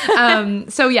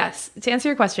 Absolutely. So yes, to answer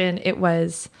your question,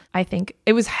 I think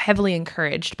it was heavily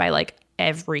encouraged by like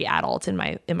every adult in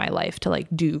my life to like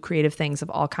do creative things of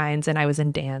all kinds. And I was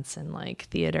in dance and like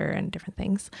theater and different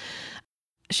things.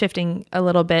 Shifting a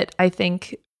little bit, I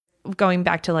think going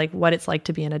back to like what it's like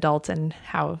to be an adult and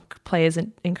how play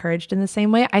isn't encouraged in the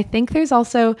same way. I think there's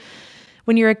also,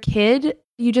 when you're a kid,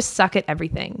 you just suck at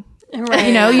everything. Right.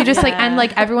 You know, you just like, and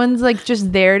like everyone's like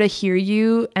just there to hear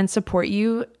you and support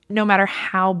you, no matter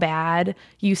how bad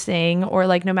you sing, or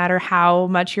like no matter how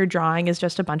much your drawing is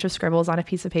just a bunch of scribbles on a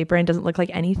piece of paper and doesn't look like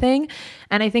anything.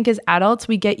 And I think as adults,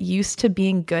 we get used to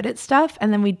being good at stuff,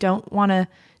 and then we don't want to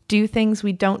do things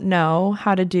we don't know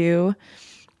how to do.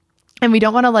 And we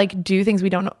don't want to like do things we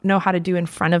don't know how to do in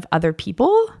front of other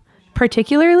people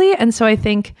particularly. And so I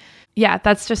think, yeah,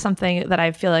 that's just something that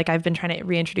I feel like I've been trying to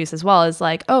reintroduce as well, is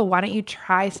like, oh, why don't you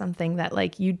try something that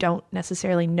like you don't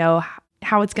necessarily know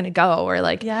how it's going to go, or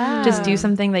like just do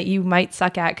something that you might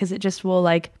suck at, because it just will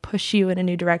like push you in a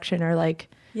new direction, or like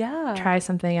try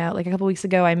something out. Like a couple weeks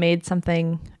ago, I made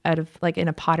something out of like in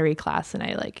a pottery class, and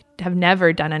I like have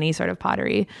never done any sort of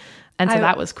pottery. And so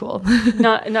that was cool.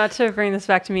 not to bring this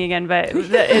back to me again, but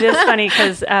it is funny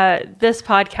because this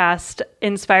podcast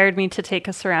inspired me to take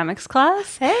a ceramics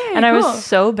class. And I was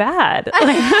so bad.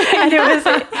 And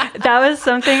that was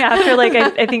something after like,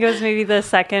 I think it was maybe the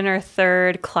second or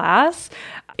third class.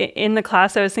 In the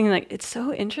class, I was thinking like, it's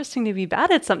so interesting to be bad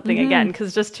at something again.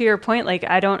 Because just to your point, like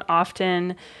I don't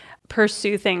often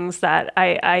pursue things that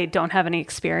I don't have any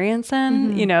experience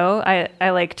in. You know, I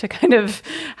like to kind of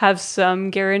have some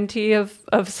guarantee of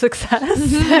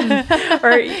success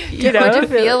or, you know, to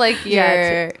feel like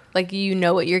you're like, you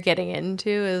know what you're getting into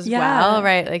as well,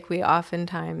 right? Like we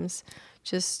oftentimes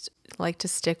just like to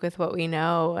stick with what we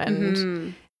know.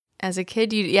 And as a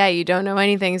kid, you don't know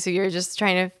anything. So you're just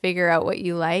trying to figure out what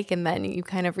you like. And then you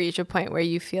kind of reach a point where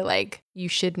you feel like you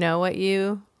should know what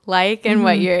you like and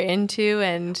what you're into.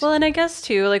 And well, and I guess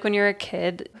too, like when you're a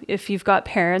kid, if you've got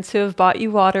parents who have bought you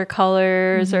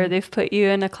watercolors or they've put you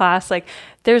in a class, like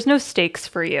there's no stakes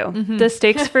for you. The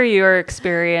stakes for you are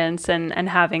experience and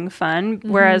having fun.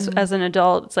 Whereas as an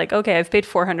adult, it's like, okay, I've paid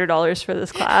 $400 for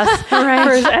this class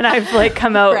and I've like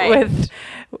come out with,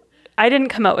 I didn't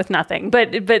come out with nothing,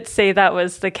 but say that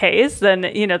was the case,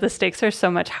 then, you know, the stakes are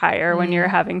so much higher when you're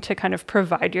having to kind of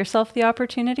provide yourself the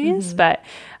opportunities, but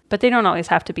they don't always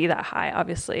have to be that high,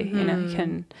 obviously. You know, you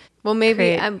can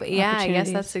maybe, I guess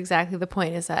that's exactly the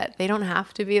point, is that they don't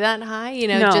have to be that high. You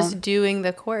know, just doing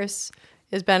the course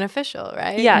is beneficial,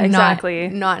 right? Yeah, exactly.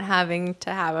 Not having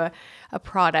to have a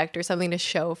product or something to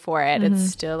show for it. It's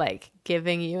still like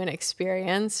giving you an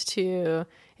experience to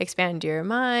expand your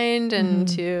mind and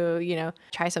to, you know,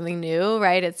 try something new,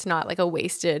 right? It's not like a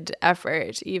wasted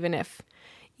effort, even if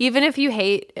you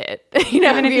hate it, you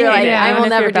know, even if you're like, I will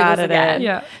never do this again.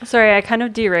 Yeah. Sorry, I kind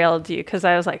of derailed you because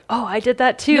I was like, oh, I did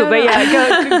that too. But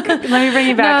yeah, go, let me bring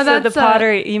you back. So the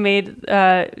pottery you made,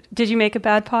 did you make a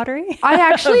bad pottery? I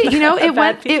actually, you know,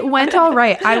 it went all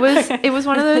right. It was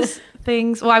one of those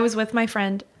things. Well, I was with my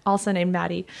friend also named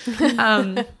Maddie.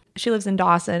 She lives in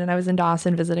Dawson, and I was in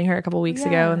Dawson visiting her a couple weeks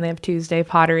ago, and they have Tuesday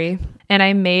pottery. And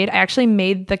I actually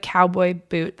made the cowboy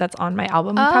boot that's on my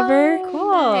album cover.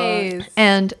 Cool. Nice.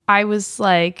 And I was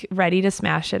like ready to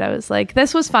smash it. I was like,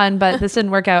 this was fun, but this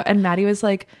didn't work out. And Maddie was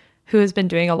like, who has been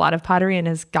doing a lot of pottery and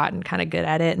has gotten kind of good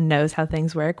at it and knows how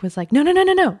things work, was like, no,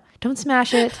 don't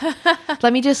smash it.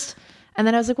 Let me just, and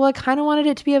then I was like, well, I kind of wanted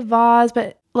it to be a vase,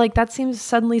 but like that seems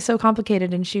suddenly so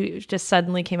complicated. And she just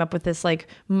suddenly came up with this like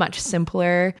much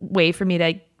simpler way for me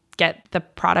to get the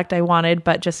product I wanted,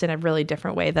 but just in a really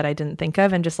different way that I didn't think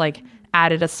of, and just like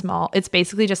added it's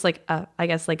basically just like I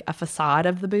guess like a facade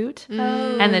of the boot.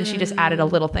 And then she just added a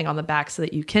little thing on the back so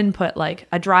that you can put like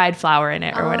a dried flower in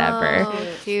it or whatever.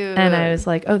 Cute. And I was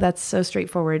like, oh, that's so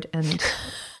straightforward. And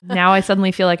now I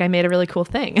suddenly feel like I made a really cool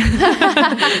thing.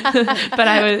 But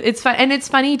it's fun. And it's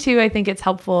funny too. I think it's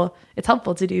helpful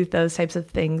to do those types of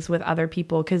things with other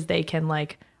people because they can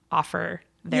like offer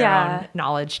their own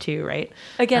knowledge too, right?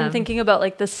 Again, thinking about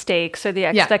like the stakes or the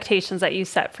expectations that you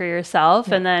set for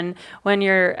yourself. And then when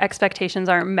your expectations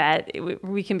aren't met,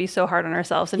 we can be so hard on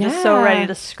ourselves and just so ready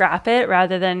to scrap it,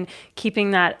 rather than keeping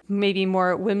that maybe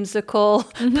more whimsical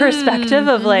perspective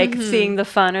of like seeing the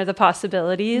fun or the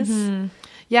possibilities.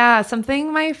 Yeah,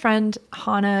 something my friend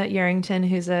Hannah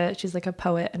Yarrington, she's like a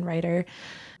poet and writer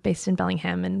based in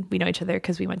Bellingham, and we know each other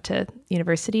because we went to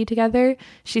university together.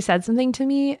 She said something to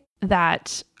me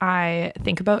that I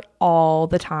think about all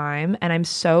the time, and I'm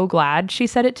so glad she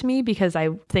said it to me because I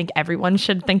think everyone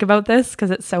should think about this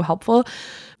because it's so helpful.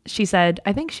 She said,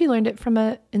 I think she learned it from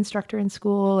an instructor in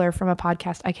school or from a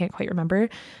podcast. I can't quite remember,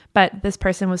 but this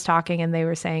person was talking and they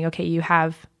were saying, okay,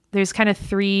 there's kind of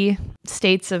 3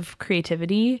 states of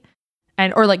creativity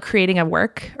or like creating a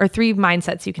work, or 3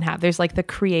 mindsets you can have. There's like the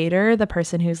creator, the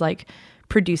person who's like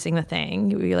producing the thing.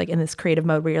 You're like in this creative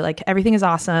mode where you're like, everything is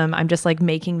awesome. I'm just like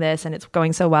making this and it's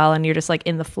going so well. And you're just like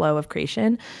in the flow of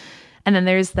creation. And then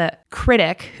there's the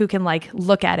critic who can like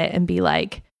look at it and be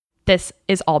like, this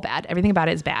is all bad. Everything about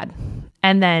it is bad.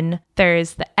 And then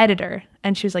there's the editor.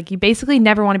 And she was like, you basically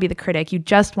never want to be the critic. You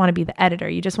just want to be the editor.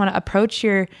 You just want to approach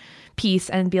your piece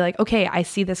and be like, okay, I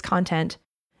see this content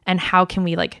and how can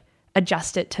we like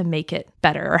adjust it to make it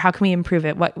better, or how can we improve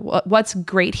it? What's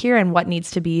great here and what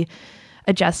needs to be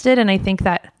adjusted? And I think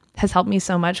that has helped me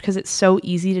so much because it's so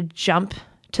easy to jump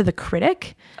to the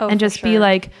critic and just be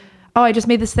like, oh, I just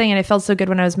made this thing and it felt so good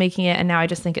when I was making it and now I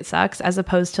just think it sucks, as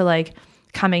opposed to like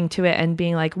coming to it and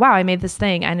being like, wow, I made this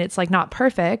thing and it's like not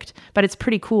perfect, but it's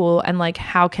pretty cool. And like,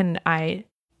 how can I,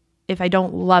 if I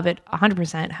don't love it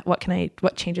 100%,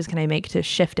 what changes can I make to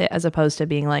shift it, as opposed to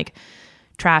being like,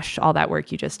 trash all that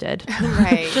work you just did.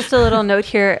 Right. Just a little note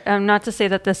here, not to say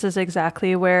that this is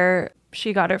exactly where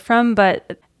she got it from,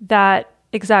 but that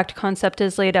exact concept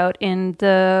is laid out in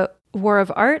the War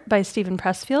of Art by Stephen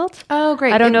Pressfield. Oh,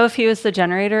 great. I don't know if he was the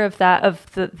generator of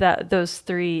those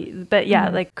 3, but yeah,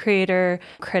 like creator,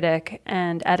 critic,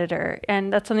 and editor.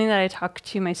 And that's something that I talk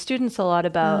to my students a lot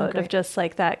about, of just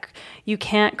like that you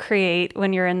can't create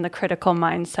when you're in the critical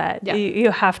mindset. Yeah.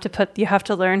 You have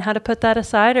to learn how to put that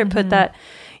aside, or put that,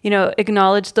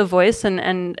 acknowledge the voice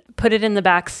and put it in the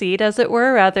back seat, as it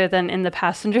were, rather than in the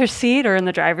passenger seat or in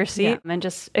the driver's seat, and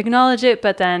just acknowledge it,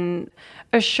 but then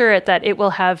assure it that it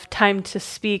will have time to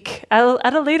speak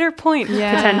at a later point,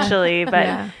 potentially.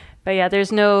 But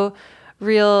there's no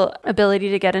real ability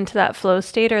to get into that flow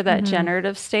state or that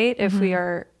generative state if we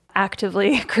are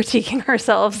actively critiquing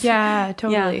ourselves. Yeah,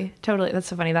 totally. That's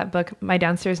so funny. That book, my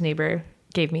downstairs neighbor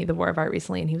gave me The War of Art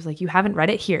recently, and he was like, you haven't read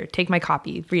it? Here, take my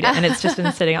copy, read it. And it's just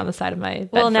been sitting on the side of my bed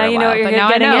well, now for a you while. know what you're But now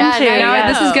getting I know.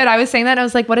 into. This is good. I was saying that, and I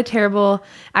was like, what a terrible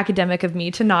academic of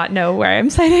me to not know where I'm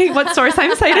citing, what source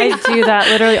I'm citing. I do that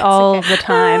literally all the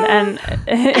time, and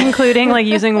including like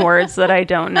using words that I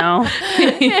don't know.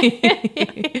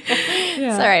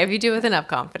 It's all right if you do it with enough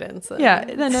confidence.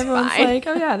 Then everyone's like,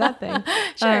 oh yeah, that thing.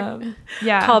 Sure.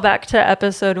 Call back to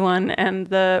episode 1 and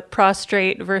the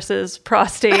prostrate versus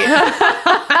prostate dilemma.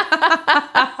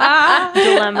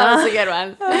 That was a good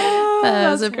one.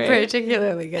 That was a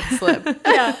particularly good slip.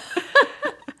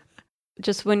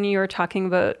 Just when you were talking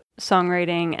about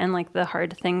songwriting and like the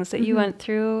hard things that you went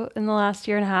through in the last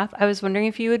year and a half, I was wondering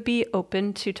if you would be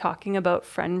open to talking about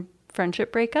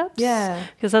friendship breakups.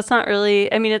 Because that's not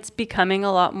really, I mean, it's becoming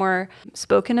a lot more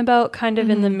spoken about kind of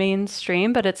in the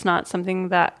mainstream, but it's not something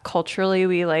that culturally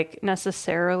we like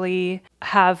necessarily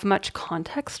have much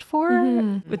context for.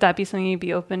 Would that be something you'd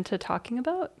be open to talking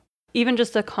about? Even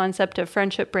just the concept of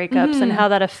friendship breakups and how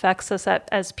that affects us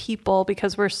as people,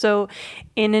 because we're so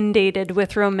inundated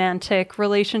with romantic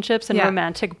relationships and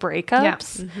romantic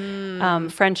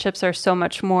breakups. Friendships are so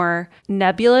much more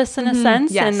nebulous in a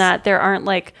sense, in that there aren't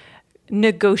like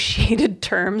negotiated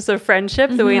terms of friendship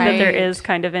the way that there is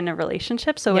kind of in a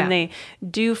relationship. So when they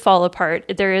do fall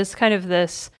apart, there is kind of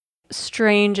this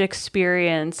strange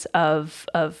experience of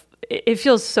it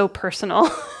feels so personal.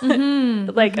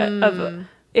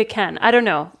 It can. I don't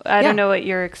know. I don't know what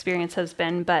your experience has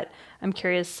been, but I'm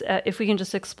curious if we can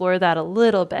just explore that a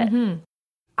little bit.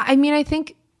 I mean, I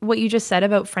think what you just said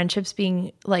about friendships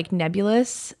being like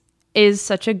nebulous is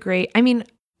such a great, I mean,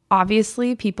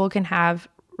 obviously people can have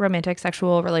romantic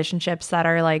sexual relationships that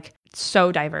are like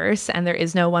so diverse, and there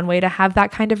is no one way to have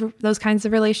those kinds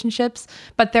of relationships,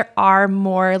 but there are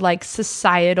more like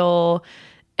societal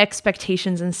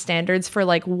expectations and standards for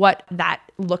like what that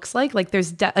looks like. Like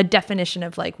there's a definition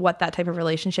of like what that type of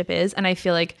relationship is. And I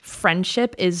feel like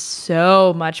friendship is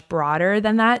so much broader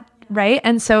than that. Right.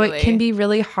 And so it can be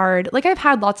really hard. Like I've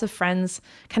had lots of friends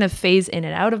kind of phase in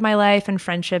and out of my life, and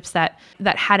friendships that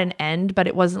had an end, but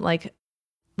it wasn't like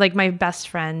my best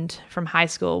friend from high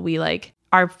school.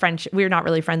 Our friendship, we're not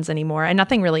really friends anymore, and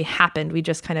nothing really happened. We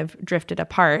just kind of drifted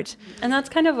apart. And that's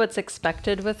kind of what's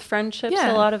expected with friendships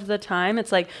a lot of the time.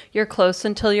 It's like you're close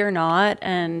until you're not,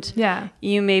 and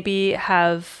you maybe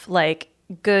have like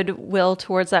goodwill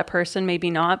towards that person, maybe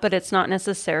not, but it's not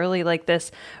necessarily like this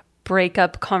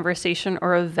breakup conversation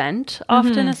or event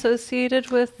often associated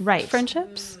with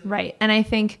friendships. Right. And I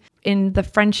think in the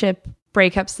friendship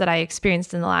breakups that I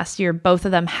experienced in the last year, both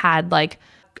of them had like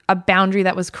a boundary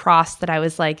that was crossed that I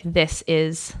was like, this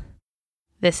is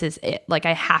it. Like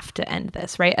I have to end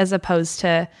this, right? As opposed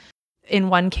to in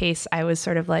one case, I was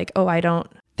sort of like,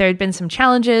 there had been some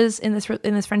challenges in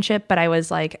this friendship, but I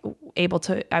was like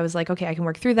I was like, okay, I can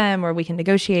work through them, or we can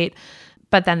negotiate.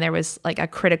 But then there was like a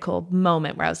critical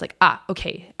moment where I was like,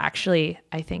 okay, actually,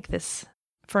 I think this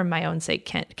for my own sake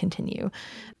can't continue.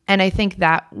 And I think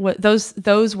that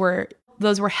those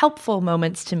were helpful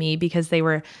moments to me, because they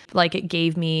were like, it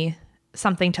gave me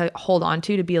something to hold on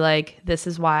to be like, this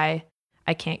is why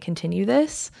I can't continue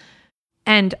this.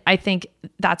 And I think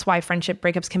that's why friendship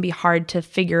breakups can be hard to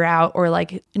figure out, or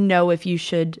like know if you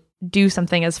should do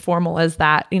something as formal as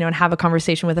that, and have a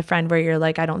conversation with a friend where you're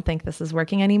like, I don't think this is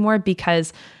working anymore,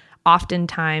 because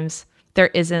oftentimes there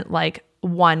isn't like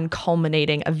one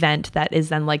culminating event that is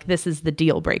then like, this is the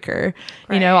deal breaker.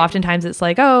 Oftentimes it's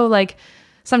like,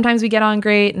 sometimes we get on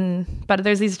great, but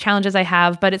there's these challenges I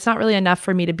have, but it's not really enough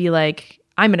for me to be like,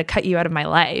 I'm going to cut you out of my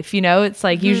life. It's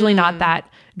like usually not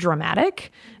that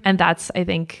dramatic. And that's, I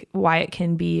think, why it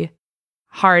can be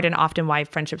hard, and often why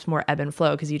friendships more ebb and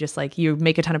flow, because you just like, you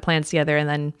make a ton of plans together and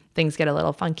then things get a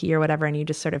little funky or whatever, and you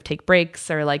just sort of take breaks,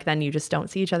 or like then you just don't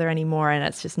see each other anymore, and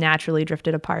it's just naturally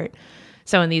drifted apart.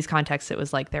 So in these contexts, it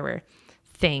was like there were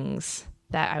things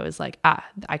that I was like,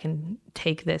 I can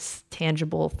take this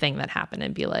tangible thing that happened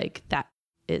and be like, that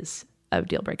is a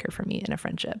deal breaker for me in a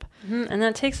friendship. And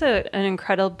that takes an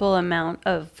incredible amount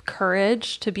of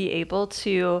courage to be able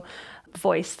to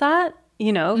voice that.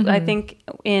 I think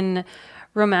in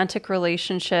romantic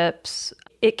relationships,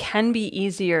 it can be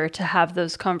easier to have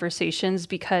those conversations,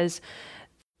 because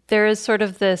there is sort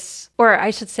of this, or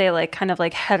I should say like kind of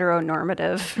like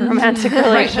heteronormative romantic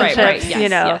relationships,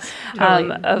 Yes.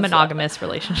 Totally. of Monogamous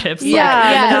relationships.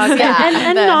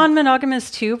 And non-monogamous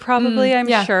too, probably,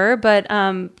 I'm sure. But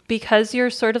because you're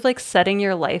sort of like setting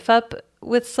your life up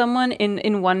with someone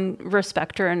in one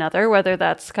respect or another, whether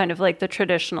that's kind of like the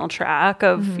traditional track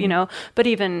of, but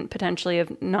even potentially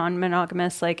of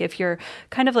non-monogamous, like if you're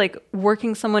kind of like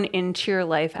working someone into your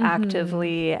life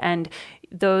actively, and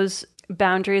those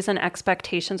boundaries and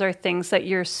expectations are things that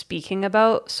you're speaking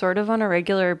about sort of on a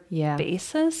regular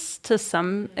basis to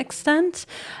some extent.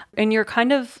 And you're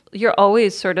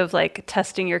always sort of like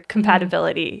testing your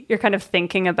compatibility. You're kind of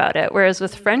thinking about it. Whereas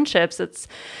with friendships, it's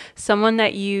someone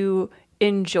that you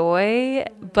enjoy,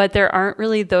 but there aren't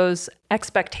really those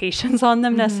expectations on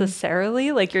them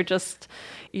necessarily. Like you're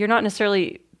not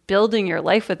necessarily building your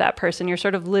life with that person. You're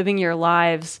sort of living your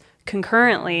lives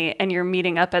concurrently, and you're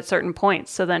meeting up at certain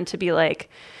points. So then to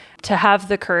have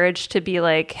the courage to be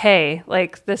like, hey,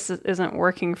 like this isn't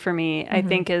working for me, I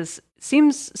think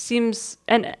seems,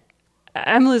 and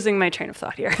I'm losing my train of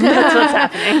thought here. That's what's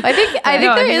happening. I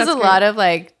think there is a lot of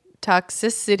like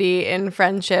toxicity in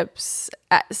friendships,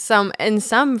 in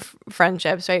some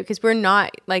friendships, right? Because we're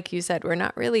not, like you said, we're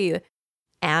not really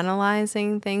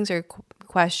analyzing things or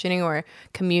questioning or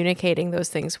communicating those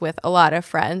things with a lot of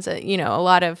friends. A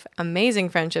lot of amazing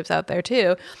friendships out there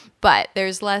too, but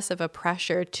there's less of a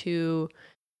pressure to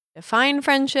define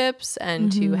friendships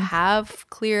and to have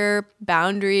clear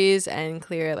boundaries and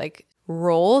clear like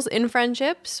roles in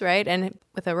friendships, right? And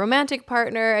with a romantic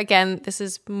partner, again, this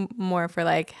is more for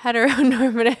like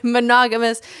heteronormative,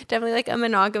 monogamous, definitely like a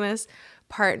monogamous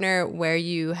partner where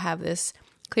you have this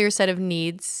clear set of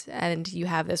needs and you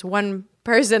have this one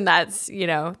person that's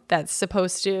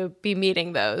supposed to be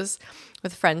meeting those.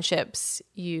 With friendships,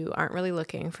 you aren't really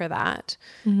looking for that.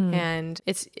 And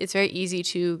it's very easy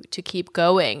to keep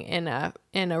going in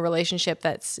a relationship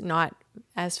that's not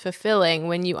as fulfilling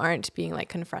when you aren't being like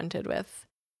confronted with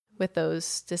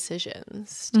those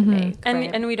decisions to make.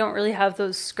 And we don't really have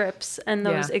those scripts and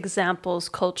those examples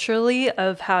culturally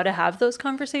of how to have those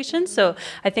conversations. So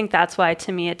I think that's why,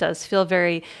 to me, it does feel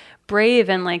very brave,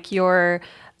 and like your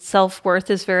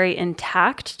self-worth is very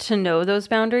intact to know those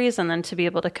boundaries and then to be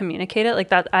able to communicate it like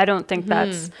that. I don't think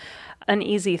that's an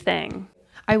easy thing.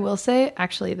 I will say,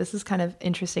 actually, this is kind of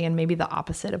interesting and maybe the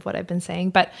opposite of what I've been saying,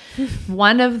 but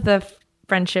one of the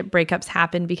friendship breakups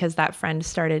happened because that friend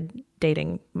started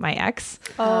dating my ex.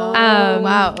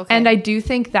 Wow. Okay. And I do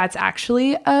think that's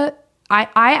actually I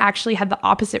actually had the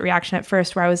opposite reaction at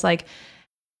first, where I was like,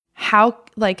 how,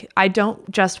 like, I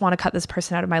don't just want to cut this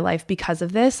person out of my life because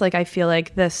of this. Like, I feel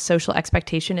like the social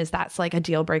expectation is that's like a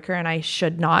deal breaker and I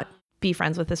should not be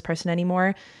friends with this person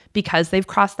anymore because they've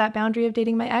crossed that boundary of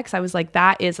dating my ex. I was like,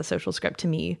 that is a social script to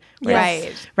me.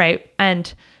 Right.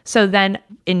 And so then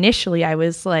initially I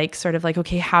was like, sort of like,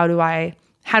 okay, how do I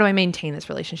maintain this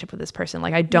relationship with this person?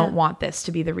 Like, I don't want this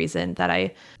to be the reason that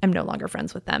I am no longer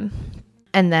friends with them.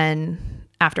 And then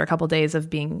after a couple of days of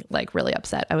being like really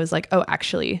upset, I was like, oh,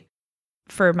 actually,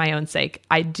 for my own sake,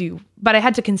 I do. But I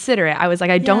had to consider it. I was like,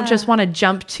 I don't just want to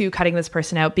jump to cutting this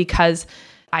person out because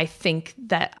I think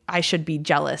that I should be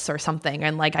jealous or something.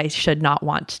 And like, I should not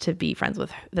want to be friends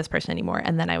with this person anymore.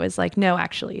 And then I was like, no,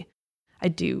 actually,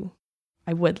 I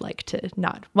would like to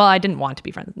not. Well, I didn't want to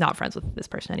be not friends with this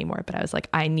person anymore, but I was like,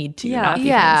 I need to not be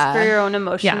friends. For your own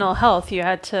emotional health, you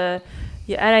had to.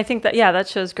 Yeah, and I think that that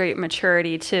shows great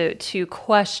maturity to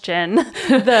question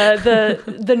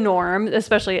the norm,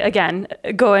 especially again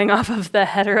going off of the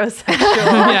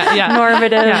heterosexual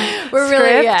normative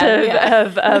script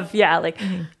of like.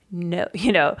 No,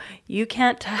 you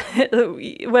can't,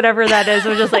 whatever that is.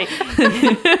 I'm just like,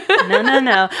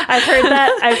 no. I've heard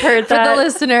that. For the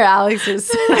listener, Alex is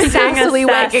sassily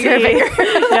wagging her finger.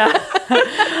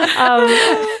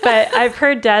 But I've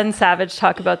heard Dan Savage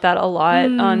talk about that a lot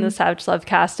on the Savage Love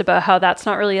cast, about how that's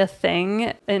not really a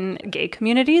thing in gay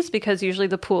communities because usually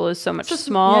the pool is so much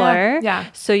smaller. Yeah.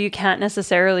 So you can't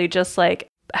necessarily just like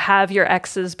have your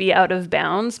exes be out of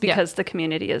bounds because the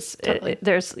community is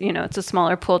there's it's a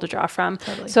smaller pool to draw from.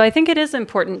 So I think it is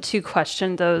important to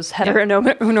question those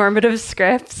heteronormative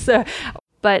scripts,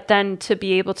 but then to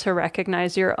be able to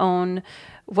recognize your own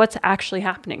what's actually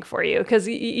happening for you, because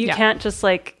you can't just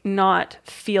like not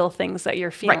feel things that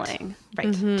you're feeling.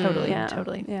 Right. Totally.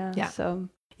 Yeah. So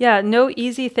no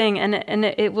easy thing. And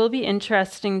it will be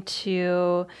interesting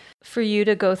for you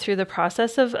to go through the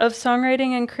process of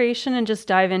songwriting and creation and just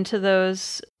dive into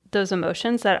those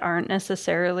emotions that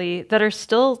are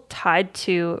still tied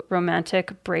to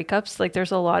romantic breakups. Like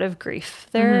there's a lot of grief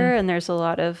there and there's a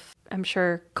lot of, I'm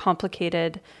sure,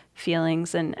 complicated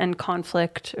feelings and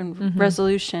conflict and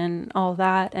resolution, all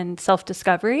that, and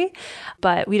self-discovery.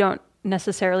 But we don't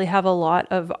necessarily have a lot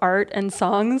of art and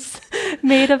songs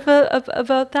made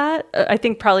about that. I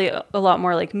think probably a lot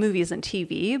more like movies and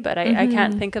TV, but I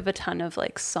can't think of a ton of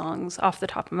like songs off the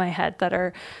top of my head that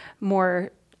are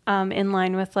more in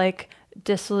line with like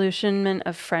disillusionment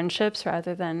of friendships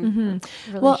rather than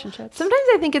relationships. Well, sometimes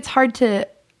I think it's hard to,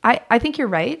 I think you're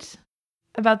right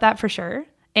about that for sure.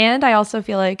 And I also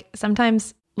feel like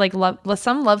sometimes like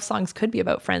some love songs could be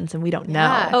about friends and we don't know.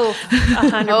 Yeah. Oh,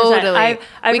 100%. Totally. I've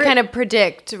We kind of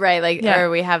predict, right? Like, Yeah. or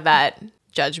we have that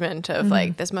judgment of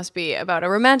like, this must be about a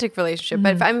romantic relationship.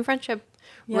 But if I'm in friendship,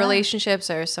 relationships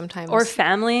are sometimes. or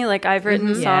family. Like I've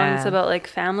written songs Yeah. about like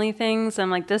family things. I'm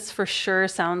like, this for sure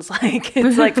sounds like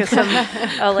it's like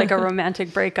like a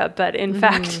romantic breakup, but in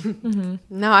fact, it's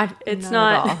not. at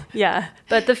all. Yeah,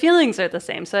 but the feelings are the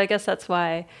same. So I guess that's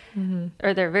why,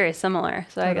 or they're very similar.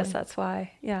 So I guess that's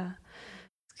why. Yeah.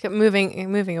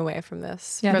 Moving away from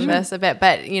this, Yeah, sure. this a bit,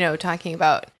 but talking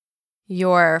about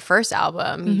your first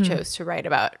album, you chose to write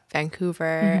about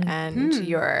Vancouver and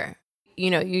you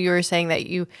were saying that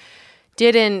you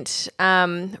didn't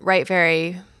write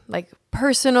very like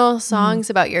personal songs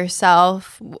about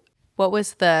yourself. What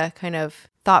was the kind of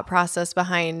thought process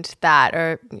behind that,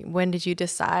 or when did you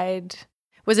decide?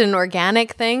 Was it an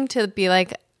organic thing to be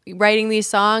like writing these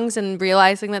songs and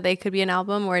realizing that they could be an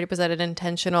album, or was that an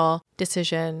intentional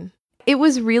decision? It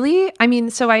was really,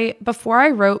 before I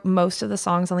wrote most of the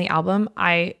songs on the album,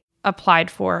 I applied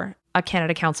for a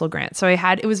Canada Council grant. So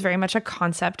it was very much a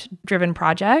concept driven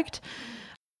project.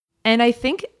 And I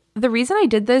think the reason I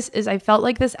did this is I felt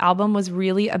like this album was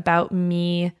really about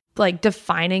me like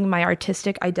defining my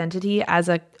artistic identity as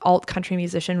a alt country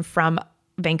musician from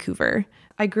Vancouver.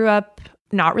 I grew up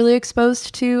not really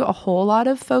exposed to a whole lot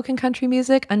of folk and country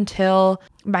music until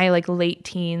my like late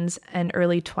teens and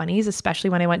early 20s, especially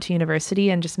when I went to university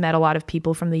and just met a lot of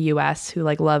people from the US who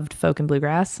like loved folk and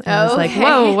bluegrass. And I was like,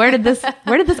 whoa, where did this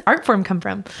art form come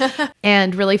from?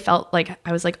 And really felt like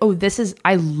I was like, oh,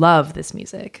 I love this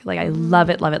music. Like I love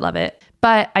it, love it, love it.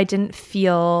 But I didn't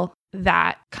feel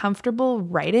that comfortable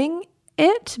writing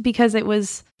it because I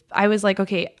was like,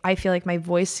 okay, I feel like my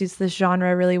voice suits this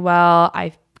genre really well.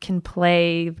 I can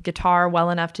play guitar well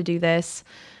enough to do this,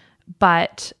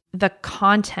 but the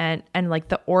content and like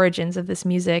the origins of this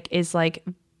music is like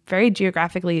very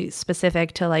geographically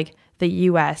specific to like the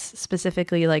US,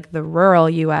 specifically like the rural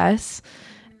US.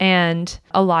 And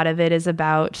a lot of it is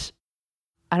about,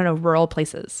 I don't know, rural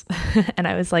places. And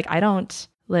I was like,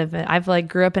 I've like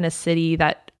grew up in a city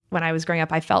that when I was growing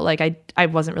up, I felt like I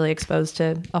wasn't really exposed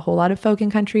to a whole lot of folk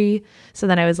and country. So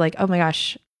then I was like, oh my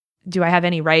gosh, do I have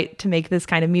any right to make this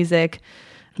kind of music?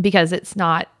 Because it's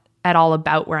not at all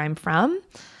about where I'm from.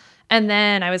 And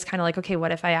then I was kind of like, okay,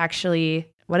 what if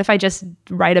I just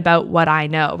write about what I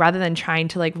know rather than trying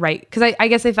to like write? Because I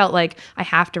guess I felt like I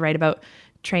have to write about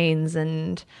trains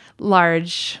and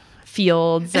large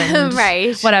fields and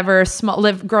whatever,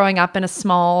 growing up in a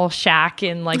small shack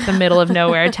in like the middle of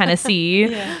nowhere,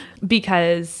 Tennessee,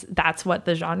 because that's what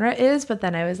the genre is. But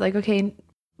then I was like, okay,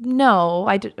 no,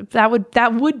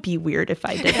 that would be weird if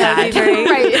I did that.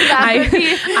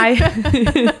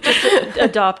 Just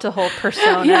adopt a whole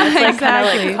persona. Yeah, it's like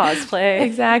exactly. kind of like cosplay.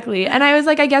 Exactly. And I was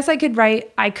like, I guess I could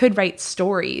write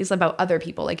stories about other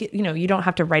people. Like, you don't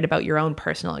have to write about your own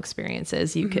personal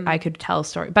experiences. I could tell a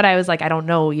story, but I was like, I don't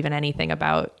know even anything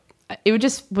about it.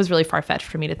 Just was really far-fetched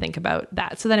for me to think about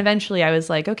that. So then eventually I was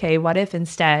like, okay, what if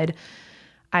instead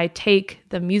I take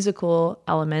the musical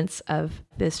elements of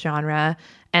this genre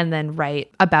and then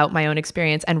write about my own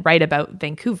experience and write about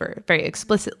Vancouver very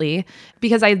explicitly,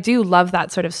 because I do love that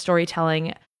sort of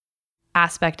storytelling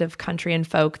aspect of country and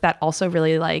folk that also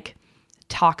really like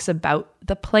talks about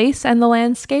the place and the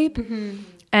landscape.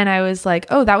 And I was like,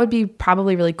 oh, that would be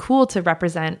probably really cool to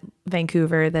represent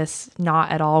Vancouver, this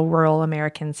not at all rural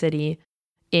American city,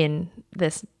 in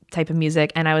this type of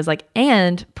music. And I was like,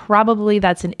 and probably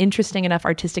that's an interesting enough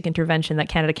artistic intervention that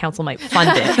Canada Council might fund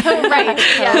it. Right.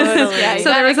 Totally. Yeah, So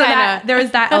there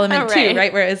was that element too,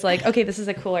 right? Where it was like, okay, this is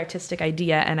a cool artistic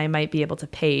idea and I might be able to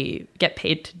get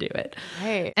paid to do it.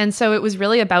 Right. And so it was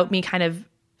really about me kind of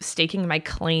staking my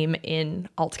claim in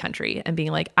alt country and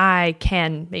being like, I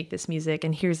can make this music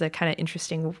and here's a kind of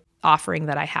interesting offering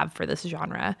that I have for this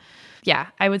genre. Yeah,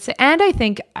 I would say. And I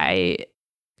think I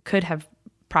could have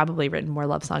probably written more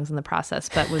love songs in the process,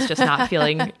 but was just not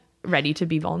feeling ready to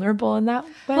be vulnerable in that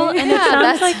way. Well, and it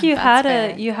sounds like you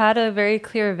had a very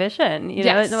clear vision. You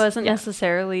know, Yes. it wasn't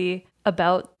necessarily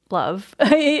about love.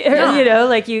 You know,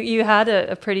 like you had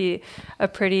a pretty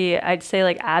I'd say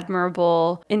like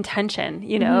admirable intention,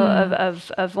 you know,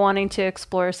 of wanting to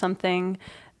explore something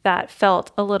that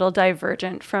felt a little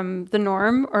divergent from the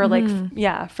norm, or like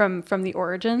from the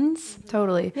origins.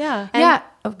 Totally. Yeah. Yeah.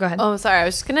 Oh, go ahead. Oh, sorry. I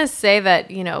was just going to say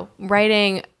that, you know,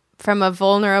 writing from a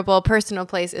vulnerable personal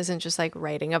place isn't just like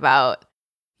writing about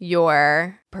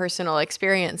your personal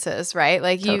experiences, right?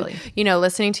 Like Totally. you know,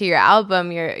 listening to your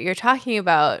album, you're talking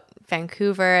about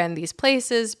Vancouver and these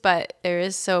places, but there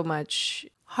is so much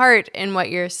heart in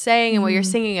what you're saying and what you're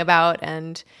singing about,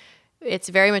 and it's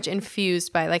very much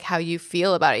infused by like how you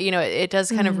feel about it. You know, it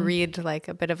does kind of read like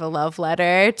a bit of a love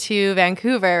letter to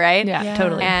Vancouver, right? Yeah,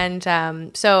 totally.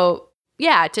 And so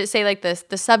yeah, to say like this,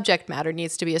 the subject matter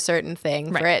needs to be a certain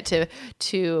thing for it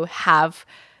to have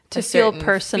to feel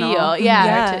personal.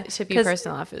 To be 'Cause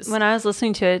personal enough. Is when I was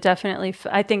listening to it, definitely,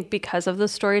 I think because of the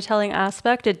storytelling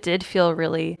aspect, it did feel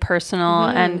really personal.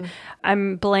 And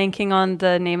I'm blanking on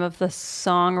the name of the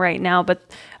song right now, but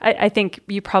I think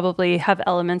you probably have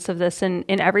elements of this in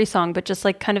every song, but just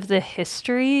like kind of the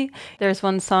history. There's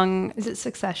one song. Is it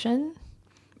Succession?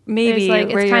 Maybe. Like,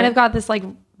 where it's you're- kind of got this like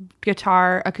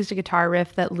acoustic guitar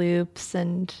riff that loops,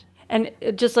 and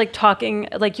it just like talking,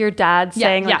 like your dad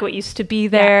saying like what used to be Yeah,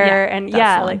 there. yeah, And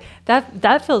that song. like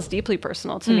that feels deeply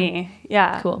personal to me.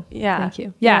 Yeah. cool. Yeah. Thank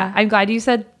you. Yeah. I'm glad you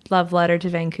said love letter to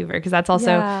Vancouver, because that's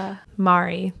also Yeah.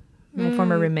 Mari, my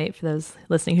former roommate, for those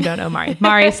listening who don't know Mari.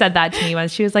 Mari said that to me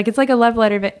once. She was like, it's like a love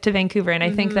letter to Vancouver. And I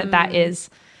think that is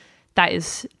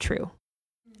true.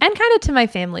 And kind of to my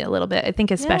family a little bit, I think,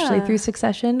 especially through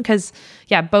Succession, because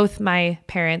both my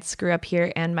parents grew up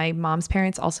here, and my mom's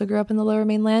parents also grew up in the Lower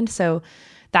Mainland. So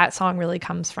that song really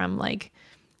comes from like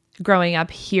growing up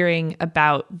hearing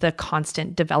about the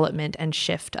constant development and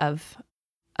shift of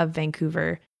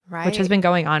Vancouver, which has been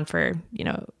going on for, you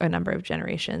know, a number of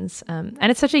generations. And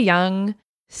it's such a young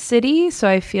city, so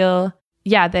I feel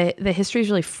the history is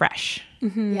really fresh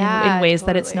in ways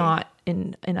that it's not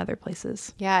in other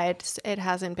places. Yeah, it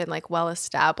hasn't been like well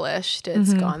established.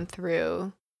 It's gone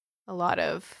through a lot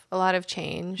of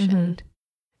change, and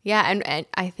and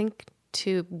I think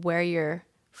too, where you're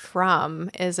from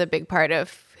is a big part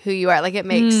of who you are. Like it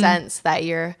makes sense that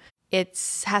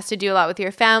it has to do a lot with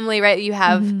your family, right? You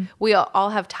have we all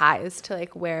have ties to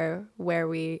like where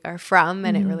we are from,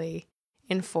 and it really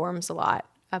informs a lot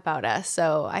about us.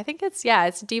 So I think it's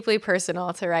deeply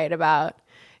personal to write about.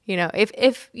 You know,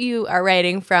 if you are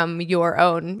writing from your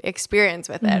own experience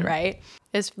with it, right?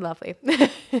 It's lovely.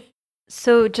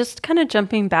 So just kind of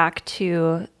jumping back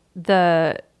to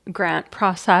the grant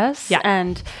process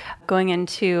and going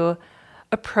into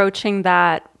approaching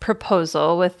that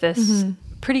proposal with this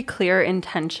pretty clear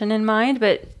intention in mind.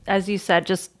 But as you said,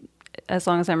 just as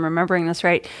long as I'm remembering this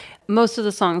right, most of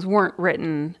the songs weren't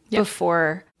written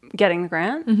before getting the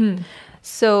grant.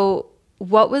 So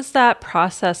what was that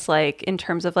process like in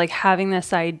terms of like having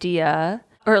this idea?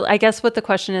 Or I guess what the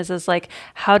question is like,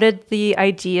 how did the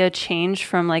idea change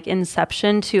from like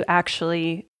inception to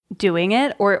actually doing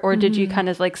it? Or did you kind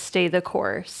of like stay the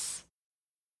course?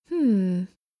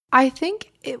 I think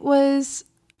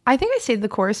I stayed the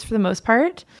course for the most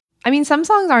part. I mean, some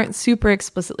songs aren't super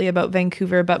explicitly about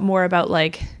Vancouver, but more about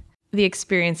like the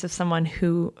experience of someone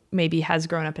who maybe has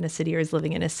grown up in a city or is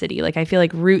living in a city. Like I feel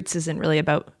like Roots is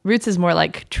more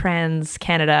like trans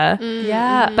Canada.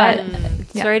 But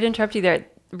sorry to interrupt you there.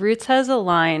 Roots has a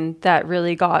line that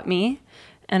really got me,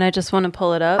 and I just want to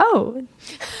pull it up. Oh,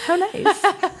 how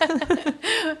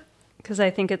nice. Because I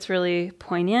think it's really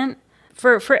poignant.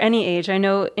 For any age. I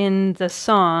know in the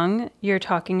song, you're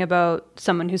talking about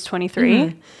someone who's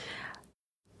 23.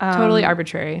 Totally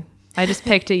arbitrary. I just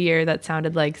picked a year that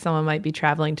sounded like someone might be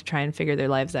traveling to try and figure their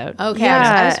lives out. Okay,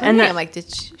 I was wondering, I'm like,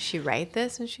 did she write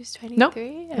this when she was 23? Nope.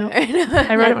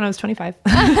 I wrote it when I was 25.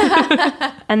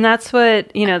 And that's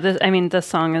what, you know, the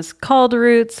song is called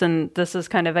Roots, and this is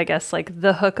kind of, I guess, like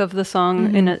the hook of the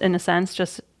song in a sense,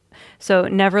 just so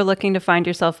never looking to find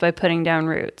yourself by putting down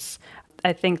roots.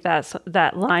 I think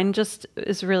that line just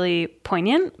is really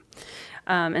poignant.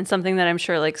 And something that I'm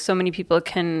sure like so many people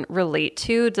can relate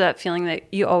to, that feeling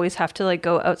that you always have to like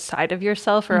go outside of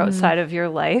yourself or outside of your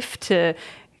life to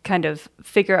kind of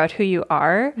figure out who you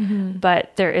are.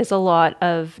 But there is a lot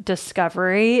of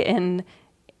discovery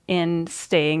in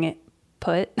staying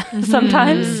put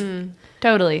sometimes.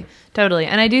 Totally.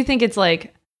 And I do think it's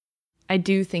like,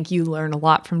 you learn a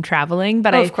lot from traveling,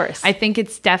 but of course. I think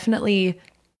it's definitely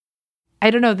I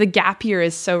don't know, the gap year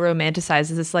is so romanticized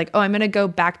as this like, oh, I'm going to go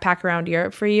backpack around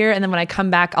Europe for a year. And then when I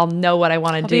come back, I'll know what I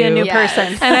want to do. Be a new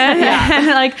person. And, and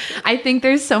like, I think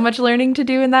there's so much learning to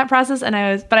do in that process. And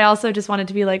but I also just wanted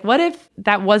to be like, what if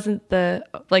that wasn't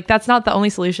that's not the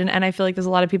only solution. And I feel like there's a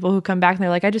lot of people who come back and they're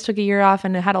like, I just took a year off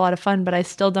and had a lot of fun, but I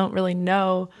still don't really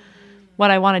know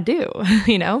what I want to do,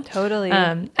 Totally.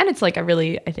 And it's like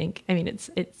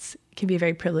it's can be a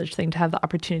very privileged thing to have the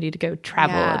opportunity to go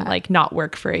travel and like not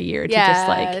work for a year to just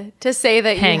like to say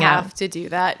that hang you have out. to do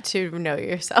that to know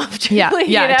yourself truly,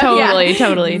 totally It's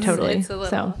a little-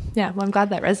 so well, I'm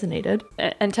glad that resonated.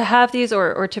 And to have these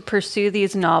or to pursue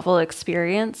these novel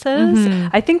experiences,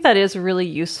 I think that is really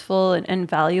useful and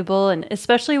valuable, and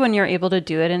especially when you're able to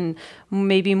do it in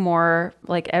maybe more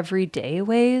like everyday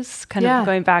ways, kind of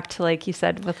going back to like you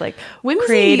said with like Whimsy.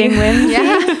 creating whimsy.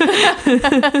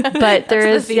 But there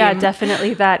is theme.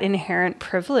 definitely that inherent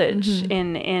privilege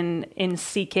in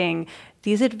seeking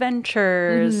these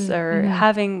adventures or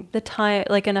having the time,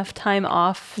 like enough time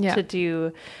off to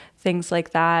do things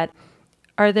like that.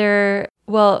 Are there,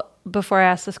 before I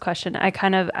ask this question,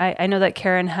 I know that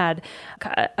Karen had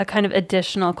a kind of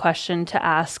additional question to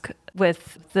ask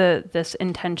with this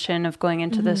intention of going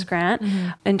into this grant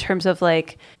in terms of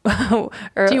like, do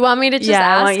you want me to just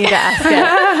ask? I want you to ask it.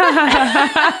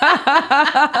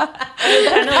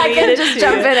 I can just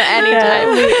jump in at any time.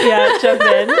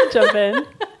 Jump in.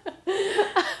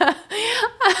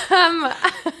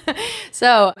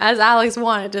 So, as Alex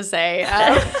wanted to say,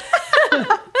 I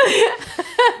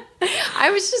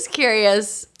was just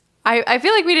curious. I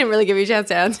feel like we didn't really give you a chance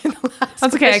to answer the last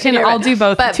That's okay. question here, I'll do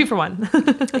both. but 2 for 1.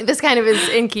 this kind of is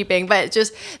in keeping, but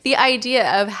just the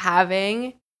idea of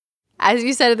having, as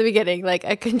you said at the beginning, like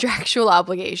a contractual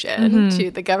obligation to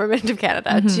the government of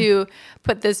Canada to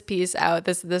put this piece out,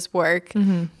 this work,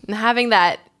 and having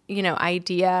that,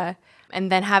 idea,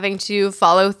 and then having to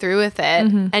follow through with it.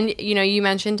 And, you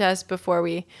mentioned to us before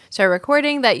we started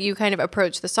recording that you kind of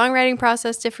approach the songwriting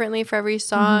process differently for every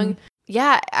song.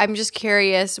 Yeah, I'm just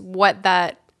curious what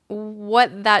that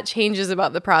changes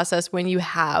about the process when you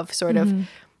have sort of,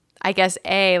 I guess,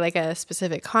 A, like a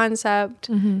specific concept,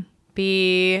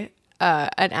 B,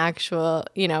 an actual,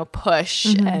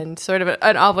 push and sort of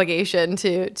an obligation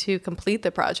to complete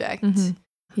the project.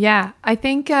 Yeah, I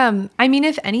think,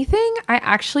 if anything, I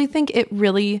actually think it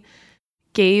really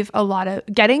gave a lot of,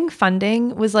 getting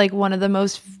funding was like one of the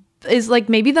most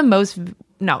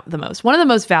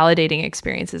validating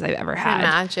experiences I've ever had.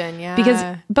 Imagine, yeah. Because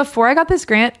before I got this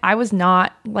grant, I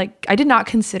did not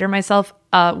consider myself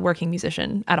a working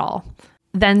musician at all.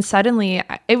 Then suddenly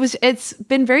it's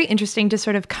been very interesting to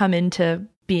sort of come into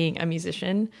being a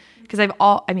musician, because I've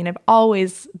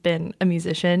always been a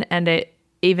musician, and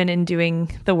even in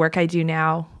doing the work I do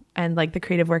now and like the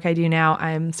creative work I do now,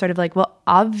 I'm sort of like, well,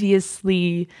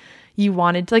 obviously you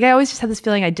wanted to, like, I always just had this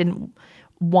feeling I didn't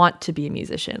want to be a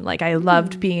musician. Like I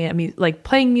loved being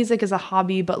playing music as a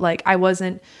hobby, but like I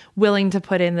wasn't willing to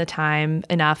put in the time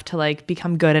enough to like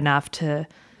become good enough to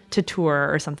tour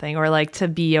or something, or like to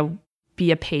be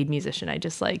a paid musician. I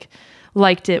just like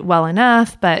liked it well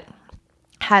enough, but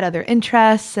had other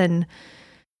interests, and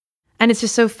it's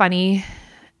just so funny.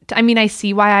 I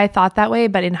see why I thought that way,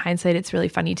 but in hindsight, it's really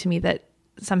funny to me that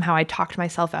somehow I talked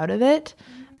myself out of it.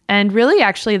 And really,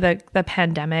 actually, the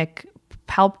pandemic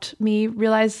helped me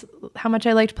realize how much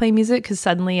I liked playing music, because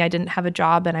suddenly I didn't have a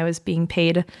job and I was being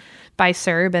paid by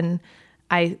CERB, and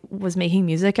I was making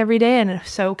music every day and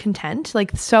so content,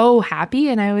 like so happy.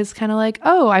 And I was kind of like,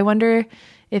 oh, I wonder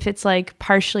if it's like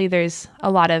partially there's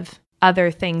a lot of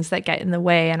other things that get in the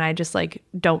way and I just like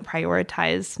don't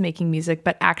prioritize making music,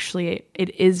 but actually it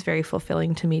is very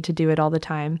fulfilling to me to do it all the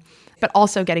time. But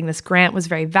also getting this grant was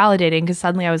very validating, because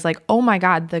suddenly I was like, oh my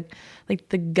God, the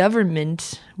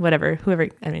government,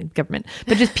 government,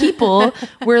 but just people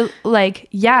were like,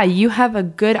 yeah, you have a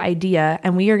good idea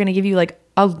and we are going to give you like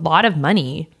a lot of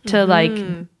money to like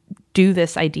do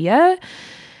this idea.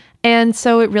 And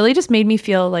so it really just made me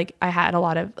feel like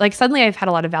suddenly I've had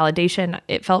a lot of validation.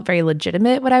 It felt very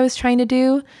legitimate what I was trying to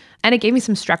do. And it gave me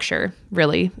some structure,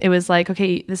 really. It was like,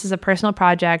 okay, this is a personal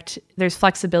project. There's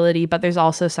flexibility, but there's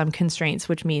also some constraints,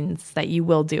 which means that you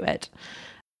will do it.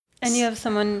 And you have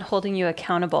someone holding you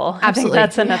accountable. Absolutely. I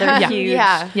think that's another huge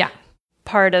Yeah.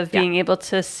 part of being able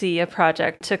to see a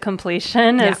project to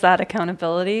completion is that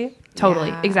accountability. Totally.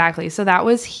 Yeah. Exactly. So that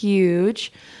was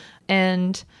huge.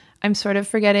 And I'm sort of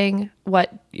forgetting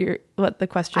what the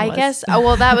question was. I guess,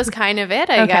 that was kind of it,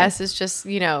 I guess. It's just,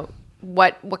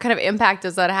 what kind of impact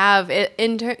does that have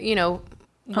on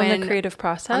the creative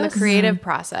process? On the creative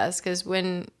process, because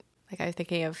when, like I'm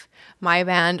thinking of my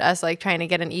band, us like trying to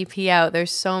get an EP out.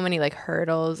 There's so many like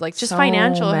hurdles, like just So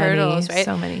financial many, hurdles, right?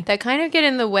 so many. That kind of get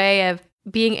in the way of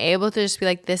being able to just be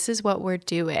like, this is what we're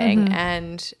doing.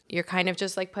 And you're kind of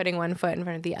just like putting one foot in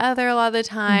front of the other a lot of the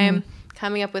time,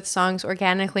 coming up with songs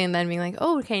organically and then being like,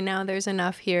 oh, okay, now there's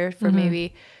enough here for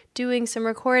maybe doing some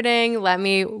recording. Let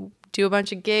me do a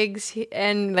bunch of gigs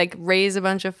and like raise a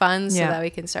bunch of funds so that we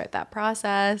can start that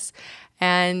process.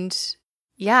 And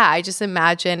yeah, I just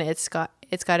imagine it's got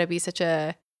to be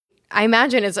I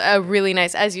imagine it's a really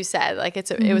nice, as you said, like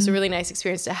it was a really nice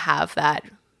experience to have that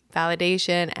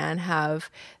validation and have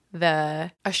the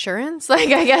assurance, like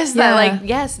I guess that like,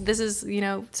 yes, this is,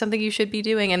 something you should be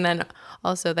doing. And then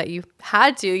also that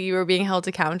you were being held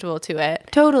accountable to it.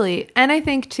 Totally. And I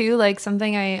think too, like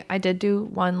something I did do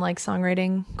one like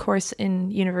songwriting course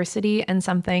in university, and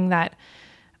something that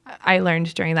I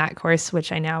learned during that course,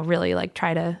 which I now really like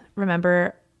try to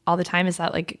remember all the time, is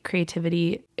that like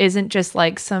creativity isn't just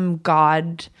like some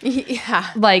God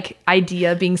like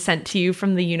idea being sent to you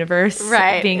from the universe,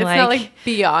 right? Being it's like, not like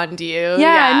beyond you.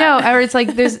 No, or it's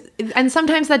like there's, and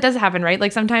sometimes that does happen, right?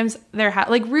 Like sometimes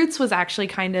like Roots was actually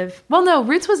kind of,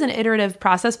 Roots was an iterative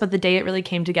process, but the day it really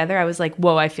came together, I was like,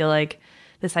 whoa, I feel like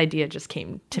this idea just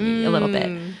came to me a little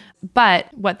bit.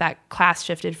 But what that class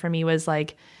shifted for me was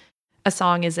like, a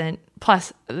song isn't,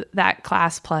 plus that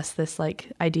class plus this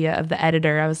like idea of the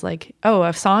editor, I was like, oh,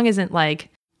 a song isn't like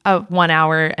a 1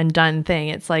 hour and done thing.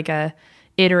 It's like a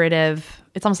iterative,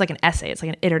 it's almost like an essay. It's like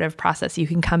an iterative process. You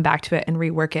can come back to it and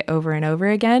rework it over and over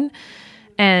again.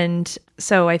 And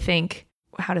so I think,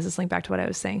 how does this link back to what I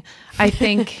was saying? I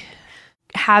think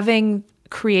having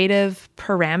creative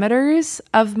parameters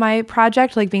of my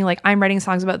project, like being like, I'm writing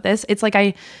songs about this. It's like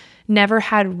I never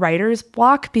had writer's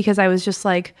block, because I was just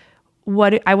like,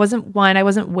 I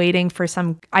wasn't waiting for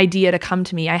some idea to come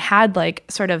to me. I had like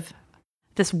sort of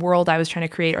this world I was trying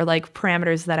to create, or like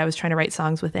parameters that I was trying to write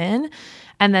songs within.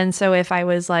 And then so if I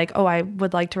was like, oh, I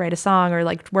would like to write a song or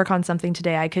like work on something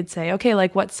today, I could say, okay,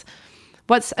 like what's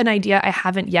an idea I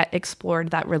haven't yet explored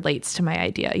that relates to my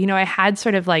idea? I had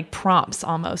sort of like prompts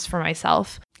almost for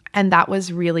myself. And that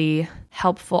was really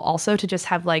helpful also, to just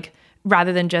have like,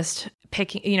 rather than just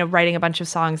picking, writing a bunch of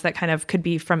songs that kind of could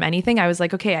be from anything, I was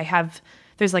like, okay,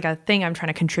 there's like a thing I'm trying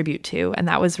to contribute to. And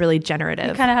that was really generative.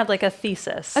 You kind of had like a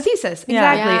thesis. Exactly.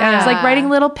 Yeah. And I was like writing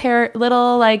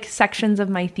little like sections of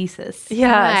my thesis. Yeah.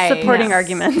 Nice. Supporting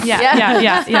arguments.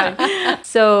 Yeah.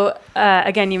 So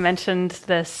again, you mentioned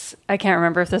this, I can't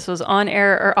remember if this was on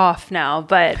air or off now,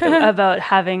 but about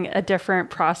having a different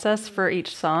process for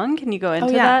each song. Can you go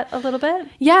into that a little bit?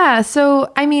 Yeah.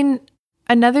 So, I mean,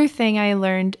 another thing I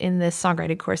learned in this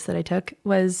songwriting course that I took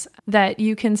was that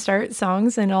you can start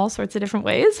songs in all sorts of different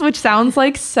ways, which sounds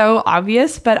like so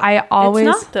obvious, but I always...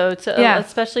 It's not though,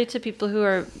 especially to people who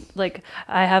are like,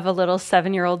 I have a little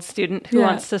 7-year-old student who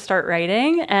wants to start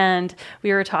writing, and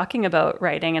we were talking about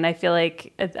writing, and I feel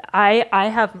like I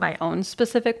have my own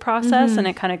specific process, and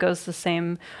it kind of goes the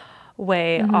same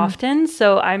way often.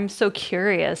 So I'm so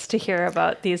curious to hear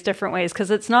about these different ways,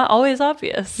 because it's not always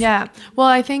obvious. Yeah. Well,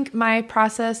 I think my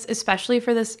process, especially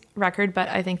for this record, but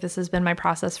I think this has been my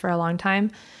process for a long time,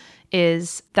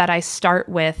 is that I start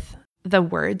with the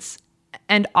words,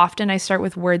 and often I start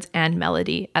with words and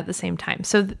melody at the same time.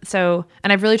 So,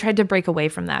 and I've really tried to break away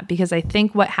from that, because I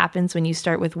think what happens when you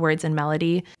start with words and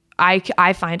melody,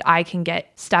 I find I can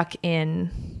get stuck in,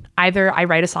 either I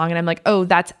write a song and I'm like, oh,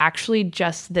 that's actually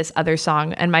just this other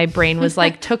song. And my brain was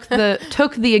like, took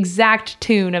the exact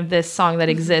tune of this song that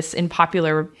exists in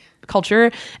popular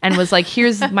culture and was like,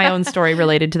 here's my own story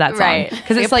related to that song. Right.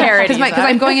 Because it's like, because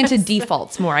I'm going into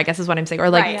defaults more, I guess is what I'm saying. Or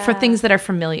like for things that are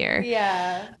familiar.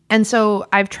 Yeah. And so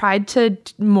I've tried to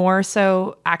more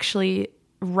so actually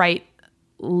write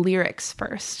lyrics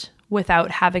first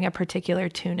without having a particular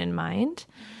tune in mind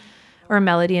or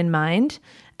melody in mind.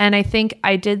 And I think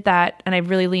I did that, and I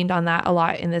really leaned on that a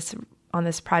lot on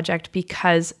this project,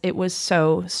 because it was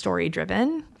so story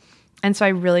driven. And so I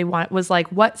really was like,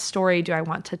 what story do I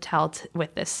want to tell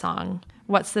with this song?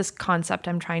 What's this concept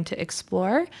I'm trying to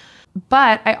explore?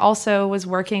 But I also was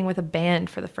working with a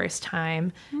band for the first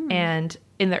time. And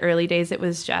in the early days, it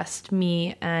was just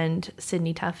me and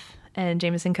Sydney Tuff and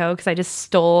Jameson Coe, because I just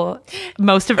stole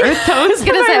most of Earth Tones. I was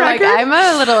gonna say, like, I'm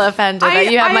a little offended that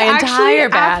you have my entire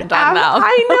band on now.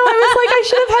 I know. I was like, I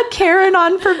should have had Karen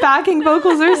on for backing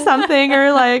vocals or something,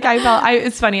 or like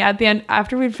it's funny at the end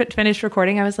after we finished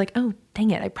recording, I was like, oh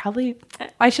dang it,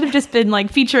 I should have just been like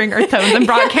featuring Earth Tones and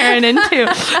brought Karen in too.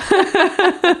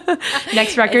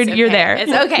 Next record, you're there.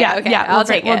 It's okay. Yeah, okay. Yeah, I'll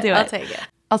take it. We'll do it. I'll take it.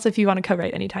 Also, if you want to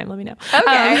co-write anytime, let me know.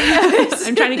 Okay.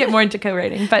 I'm trying to get more into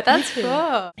co-writing, but That's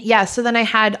cool. yeah. So then I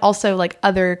had also like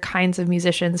other kinds of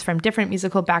musicians from different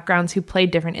musical backgrounds who played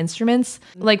different instruments.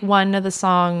 Like one of the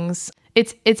songs,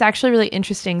 it's actually really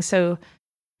interesting. So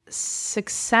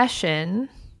Succession,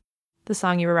 the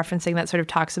song you were referencing that sort of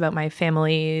talks about my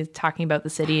family, talking about the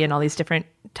city and all these different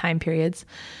time periods.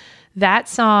 That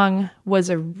song was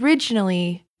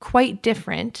originally quite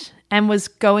different and was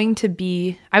going to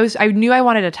be, I knew I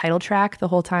wanted a title track the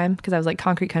whole time because I was like,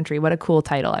 Concrete Country, what a cool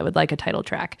title. I would like a title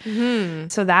track.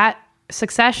 So that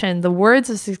Succession, the words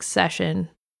of Succession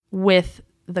with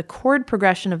the chord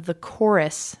progression of the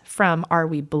chorus from Are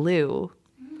We Blue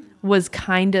was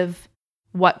kind of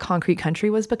what Concrete Country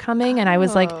was becoming. And I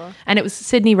was like, and it was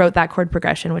Sydney wrote that chord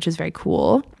progression, which is very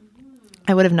cool.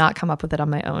 I would have not come up with it on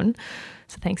my own.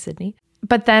 So thanks, Sydney.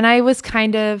 But then I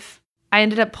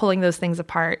ended up pulling those things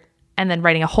apart and then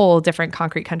writing a whole different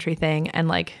Concrete Country thing and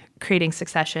like creating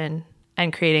Succession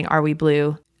and creating Are We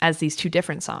Blue as these two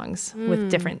different songs with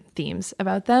different themes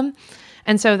about them.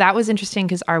 And so that was interesting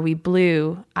because Are We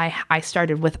Blue, I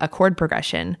started with a chord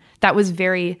progression that was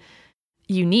very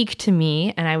unique to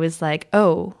me. And I was like,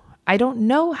 oh, I don't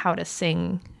know how to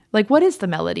sing. Like, what is the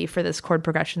melody for this chord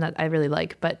progression that I really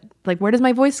like? But like, where does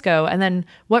my voice go? And then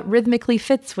what rhythmically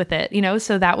fits with it? You know,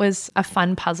 so that was a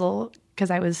fun puzzle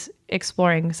because I was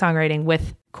exploring songwriting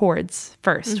with chords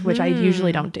first, which I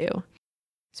usually don't do.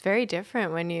 It's very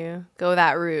different when you go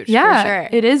that route. Yeah, for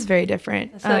sure. it is very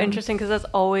different. That's so interesting because that's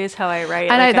always how I write.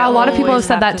 And Like, a lot of people have always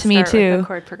said that to me start with too. the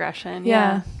chord progression.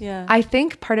 Yeah. Yeah. I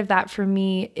think part of that for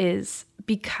me is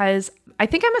because I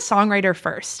think I'm a songwriter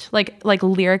first, like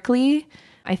lyrically.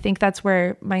 I think that's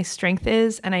where my strength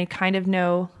is. And I kind of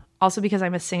know also because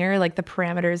I'm a singer, like the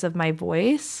parameters of my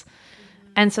voice.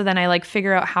 And so then I like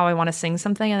figure out how I want to sing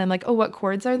something. And I'm like, oh, what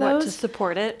chords are those? What to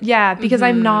support it. Yeah, because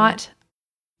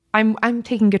I'm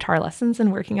taking guitar lessons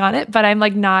and working on it, but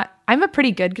I'm a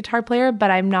pretty good guitar player,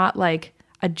 but I'm not like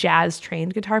a jazz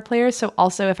trained guitar player. So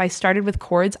also if I started with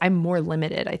chords, I'm more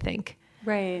limited, I think.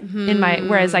 Right.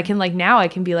 Whereas I can like, now I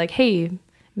can be like, hey,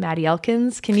 Maddie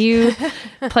Elkins, can you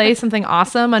play something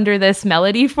awesome under this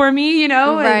melody for me? You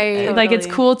know, Right. And, like it's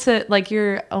Totally. cool to like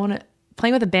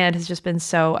playing with a band has just been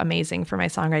so amazing for my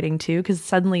songwriting too. Because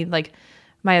suddenly like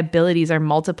my abilities are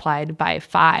multiplied by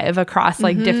 5 across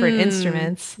like different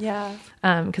instruments. Yeah.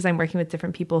 Because I'm working with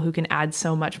different people who can add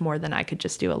so much more than I could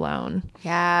just do alone.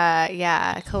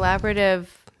 Yeah. Collaborative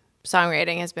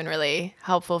songwriting has been really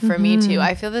helpful for me too.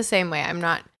 I feel the same way.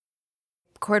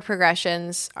 Chord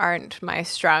progressions aren't my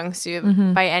strong suit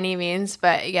by any means,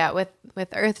 but yeah, with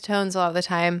earth tones a lot of the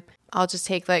time, I'll just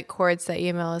take like chords that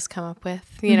Emil has come up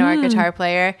with, you know, our guitar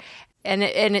player, and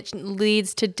it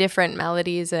leads to different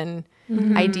melodies and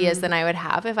ideas than I would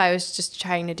have if I was just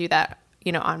trying to do that,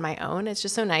 you know, on my own. It's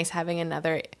just so nice having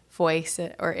another voice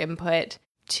or input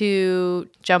to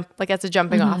jump, like as a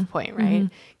jumping off point, right?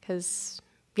 Because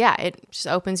yeah, it just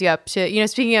opens you up to, you know,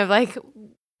 speaking of like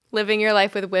living your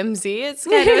life with whimsy, it's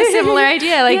kind of a similar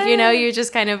idea. Like, you know, you're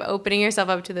just kind of opening yourself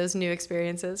up to those new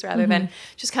experiences rather than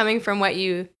just coming from what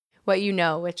you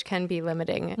know, which can be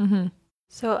limiting.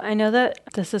 So I know that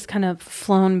this has kind of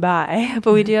flown by,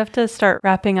 but we do have to start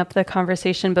wrapping up the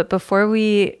conversation. But before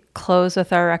we close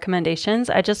with our recommendations,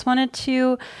 I just wanted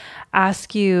to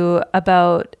ask you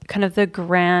about kind of the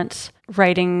grant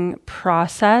writing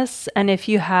process, and if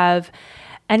you have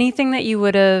anything that you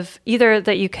would have either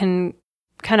that you can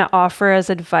kind of offer as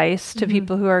advice to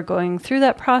people who are going through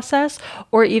that process,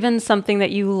 or even something that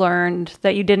you learned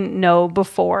that you didn't know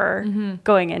before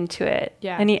going into it.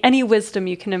 Yeah. Any wisdom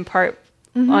you can impart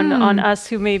on us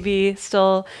who maybe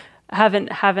still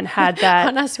haven't had that.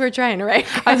 On us, we're trying to write.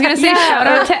 I was going to say shout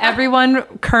out to everyone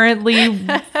currently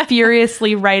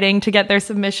furiously writing to get their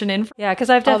submission in. Yeah,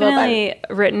 because I've definitely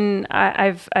written,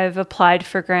 I've applied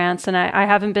for grants and I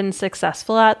haven't been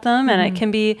successful at them, and it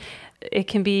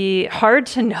can be hard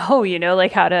to know, you know,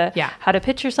 like how to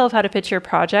pitch yourself, how to pitch your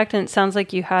project. And it sounds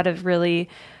like you had a really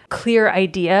clear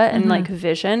idea and like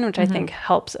vision, which I think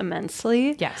helps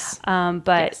immensely. Yes.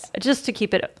 But just to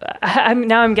keep it,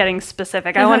 I'm getting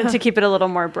specific. I wanted to keep it a little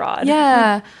more broad.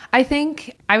 Yeah. I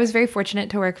think I was very fortunate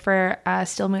to work for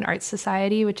Still Moon Arts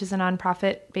Society, which is a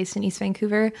nonprofit based in East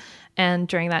Vancouver. And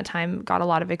during that time, got a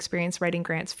lot of experience writing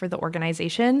grants for the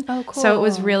organization. Oh, cool. So it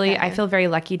was really, I feel very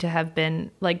lucky to have been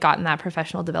like gotten that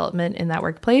professional development in that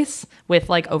workplace with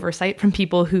like oversight from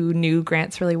people who knew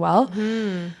grants really well.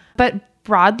 But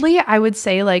broadly, I would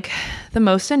say like the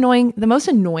most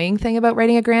annoying thing about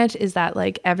writing a grant is that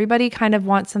like everybody kind of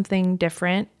wants something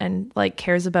different and like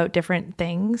cares about different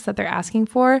things that they're asking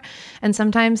for. And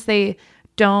sometimes they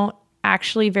don't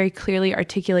actually very clearly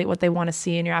articulate what they want to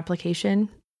see in your application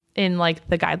in like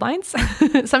the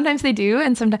guidelines. Sometimes they do.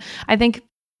 And sometimes I think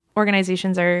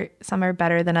organizations some are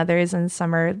better than others and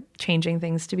some are changing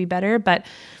things to be better. But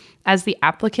as the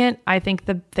applicant, I think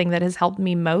the thing that has helped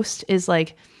me most is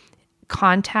like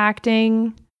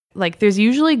contacting, like there's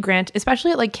usually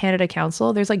especially at like Canada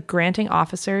Council, there's like granting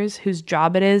officers whose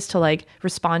job it is to like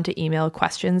respond to email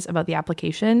questions about the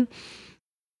application.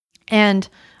 And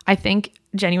I think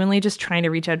genuinely just trying to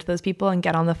reach out to those people and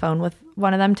get on the phone with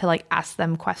one of them to like ask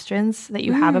them questions that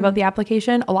you have about the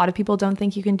application. A lot of people don't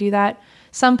think you can do that.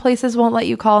 Some places won't let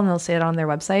you call and they'll say it on their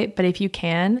website. But if you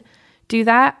can do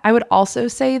that, I would also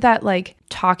say that like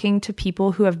talking to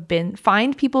people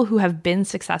find people who have been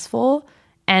successful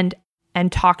and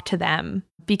talk to them,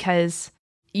 because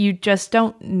you just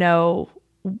don't know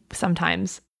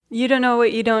sometimes. You don't know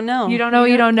what you don't know. You don't know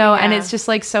what you don't know. Yeah. And it's just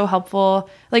like so helpful.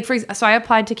 Like so I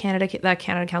applied to the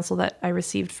Canada Council that I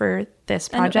received for this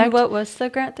project. And what was the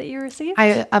grant that you received?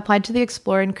 I applied to the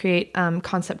Explore and Create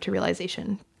Concept to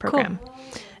Realization program. Cool.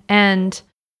 And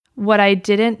what I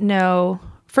didn't know,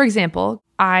 for example,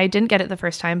 I didn't get it the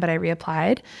first time, but I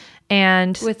reapplied.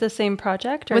 And with the same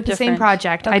project or with different? The same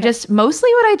project. Okay. Mostly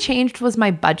what I changed was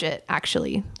my budget,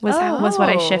 actually, was what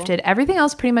I shifted. Everything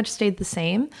else pretty much stayed the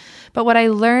same. But what I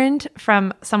learned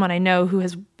from someone I know who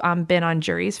has been on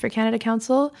juries for Canada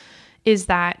Council is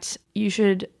that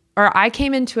I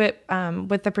came into it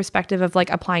with the perspective of like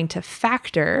applying to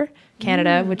Factor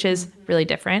Canada, which is really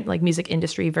different, like music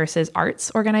industry versus arts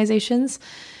organizations.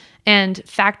 And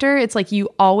Factor, it's like you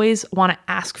always want to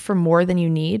ask for more than you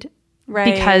need.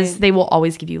 Right. Because they will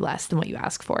always give you less than what you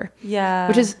ask for. Yeah.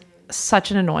 Which is such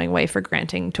an annoying way for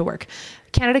granting to work.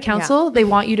 Canada Council, they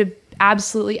want you to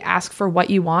absolutely ask for what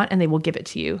you want and they will give it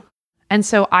to you. And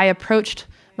so I approached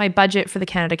my budget for the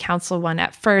Canada Council one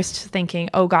at first thinking,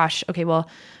 oh gosh, okay, well,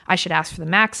 I should ask for the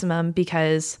maximum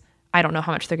because I don't know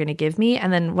how much they're going to give me.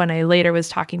 And then when I later was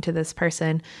talking to this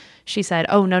person, she said,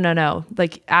 oh, no.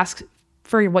 Like ask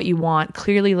for what you want,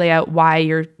 clearly lay out why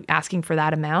you're asking for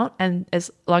that amount. And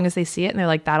as long as they see it and they're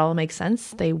like, that all makes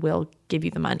sense, they will give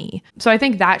you the money. So I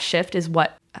think that shift is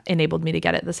what enabled me to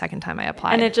get it the second time I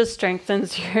applied. And it just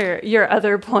strengthens your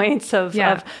other points of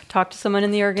talk to someone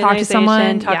in the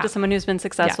organization, talk to someone who's been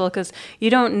successful, because you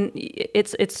don't,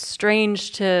 it's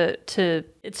strange to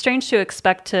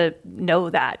expect to know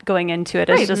that going into it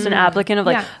as just an applicant of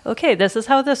like, okay, this is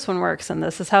how this one works and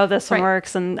this is how this one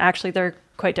works. And actually they're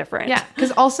quite different. Yeah.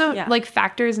 Because also like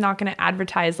Factor is not going to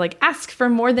advertise like ask for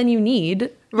more than you need.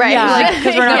 Right.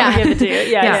 Because we're not going to give it to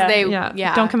you.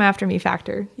 Yeah. Don't come after me,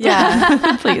 Factor.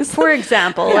 Yeah. Please. For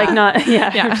example, like not,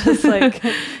 just like,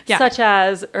 such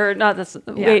as, or not this,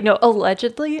 wait, no,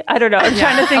 allegedly? I don't know. I'm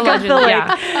trying to think of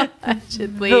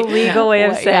the legal way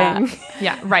of saying.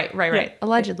 Yeah. Right.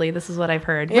 Allegedly, this is what I've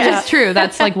heard, which is true.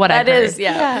 That's like what I've heard.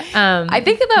 That is, I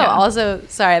think though also,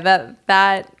 sorry,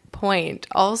 that point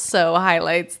also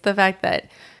highlights the fact that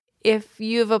if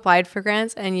you've applied for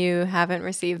grants and you haven't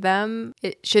received them,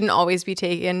 it shouldn't always be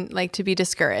taken like to be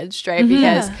discouraged, right?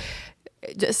 Because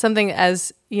just something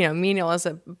as, menial as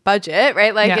a budget,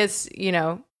 right? Like it's,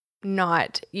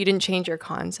 not, you didn't change your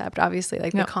concept. Obviously,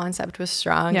 like the concept was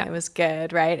strong. It was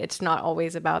good, right? It's not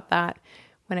always about that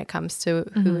when it comes to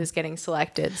who is getting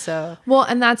selected. So well,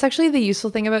 and that's actually the useful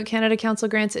thing about Canada Council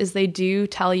grants is they do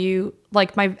tell you,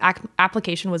 like my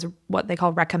application was what they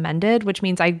call recommended, which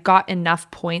means I got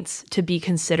enough points to be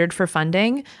considered for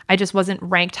funding. I just wasn't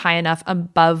ranked high enough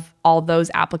above all those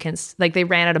applicants. Like they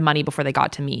ran out of money before they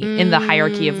got to me in the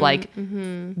hierarchy of like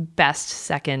best,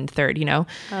 second, third,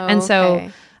 And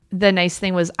so the nice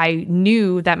thing was I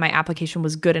knew that my application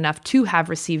was good enough to have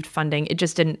received funding. It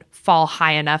just didn't fall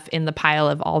high enough in the pile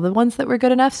of all the ones that were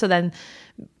good enough. So then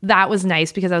that was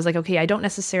nice because I was like, okay, I don't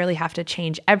necessarily have to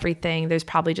change everything. There's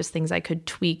probably just things I could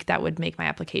tweak that would make my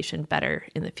application better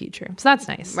in the future. So that's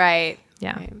nice. Right.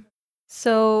 Yeah. Right.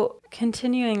 So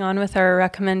continuing on with our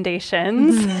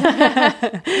recommendations,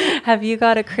 have you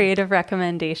got a creative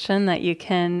recommendation that you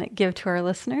can give to our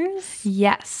listeners?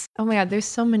 Yes. Oh my God, there's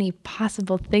so many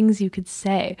possible things you could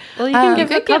say. Well, you can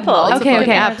give a couple. Okay.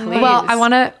 Yeah, please. Well, I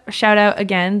want to shout out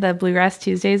again the Bluegrass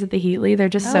Tuesdays at the Heatley. They're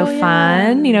just so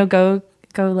fun. Go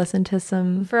listen to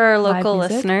some for our local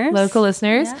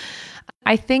listeners. Yeah.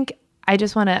 I think I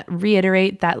just want to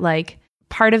reiterate that like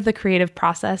part of the creative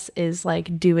process is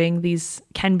like doing these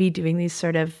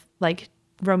sort of like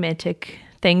romantic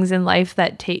things in life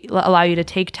that allow you to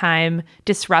take time,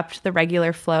 disrupt the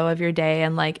regular flow of your day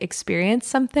and like experience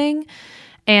something.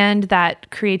 And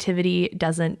that creativity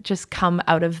doesn't just come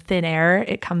out of thin air.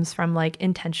 It comes from like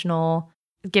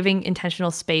giving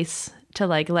intentional space to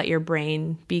like let your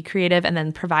brain be creative, and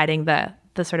then providing the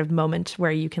sort of moment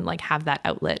where you can like have that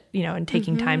outlet, you know, and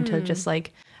taking time to just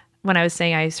like, when I was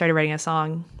saying I started writing a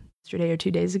song yesterday or 2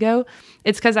 days ago,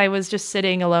 it's because I was just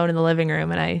sitting alone in the living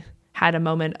room and I had a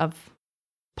moment of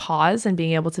pause and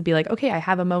being able to be like, okay, I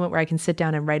have a moment where I can sit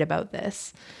down and write about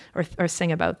this or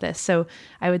sing about this. So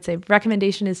I would say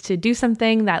recommendation is to do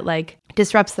something that like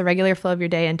disrupts the regular flow of your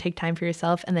day and take time for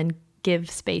yourself, and then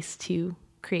give space to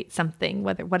create something,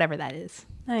 whatever that is.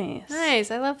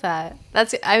 Nice. I love that.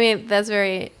 That's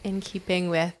very in keeping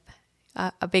with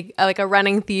a big, like a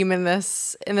running theme in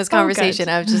this conversation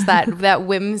of just that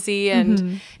whimsy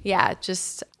and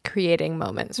just creating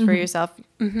moments for yourself,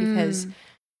 because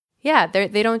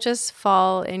they don't just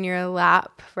fall in your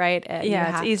lap, right?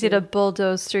 It's easy to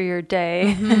bulldoze through your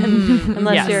day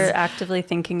unless you're actively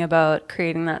thinking about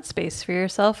creating that space for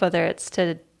yourself, whether it's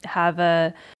to have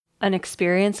an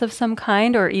experience of some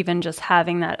kind, or even just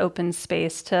having that open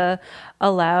space to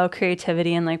allow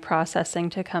creativity and like processing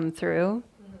to come through.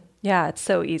 Yeah, it's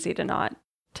so easy to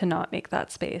not make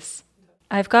that space.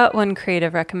 I've got one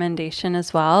creative recommendation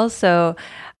as well. So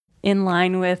in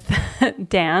line with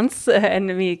dance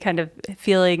and me kind of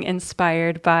feeling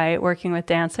inspired by working with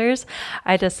dancers,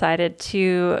 I decided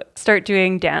to start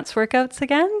doing dance workouts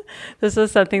again. This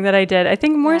was something that I did, I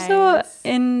think more so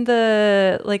in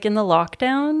the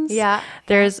lockdowns. Yeah.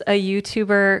 There's a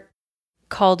YouTuber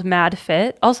called Mad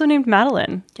Fit, also named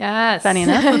Madelyn. Yes. Funny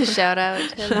enough. Shout out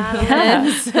to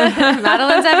Madelyn's.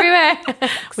 Madelyn's everywhere.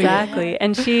 Exactly.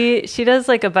 And she does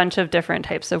like a bunch of different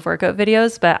types of workout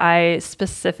videos, but I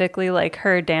specifically like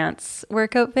her dance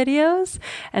workout videos.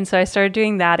 And so I started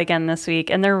doing that again this week,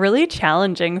 and they're really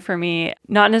challenging for me.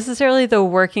 Not necessarily the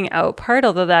working out part,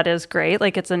 although that is great.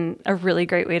 Like it's a really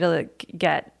great way to like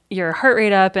get your heart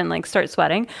rate up and like start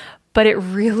sweating, but it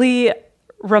really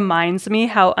reminds me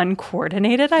how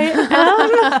uncoordinated I am.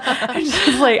 I'm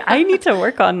just like, I need to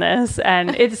work on this.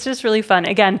 And it's just really fun.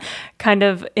 Again, kind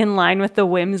of in line with the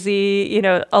whimsy, you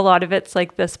know, a lot of it's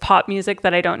like this pop music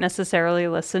that I don't necessarily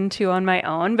listen to on my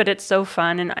own, but it's so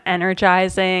fun and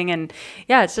energizing. And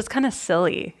yeah, it's just kind of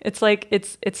silly. It's like,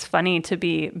 it's funny to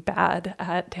be bad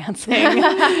at dancing,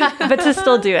 but to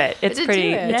still do it. It's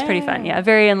pretty fun. Yeah.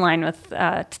 Very in line with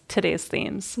today's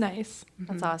themes. Nice.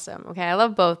 That's awesome. Okay. I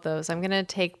love both those. I'm going to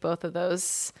take both of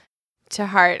those to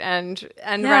heart and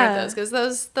run with those,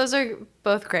 because those are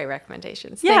both great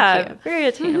recommendations. Thank you. Very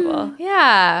attainable.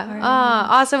 Yeah. Right.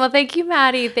 Awesome. Well, thank you,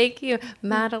 Maddie. Thank you,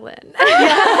 Madelyn. Dang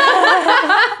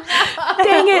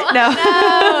it. No.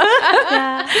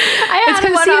 It's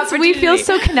because we feel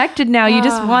so connected now. You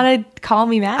just want to call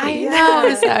me Maddie. I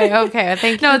know. Sorry. Okay.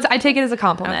 Thank you. No, I take it as a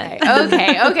compliment.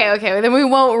 Okay. Well, then we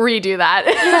won't redo that.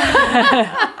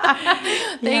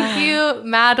 Thank you,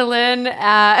 Madelyn,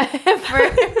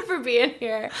 for being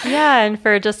here. Yeah, and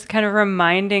for just kind of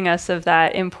reminding us of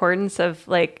that importance of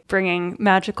like bringing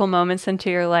magical moments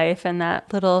into your life and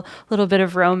that little bit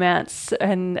of romance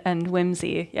and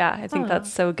whimsy. Yeah, I think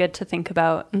that's so good to think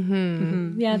about.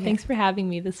 Yeah, thanks for having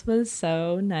me. This was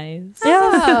so nice.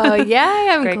 Oh, yeah,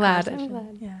 I'm Great glad.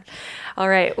 Yeah. All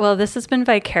right. Well, this has been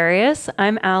Vicarious.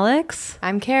 I'm Alex.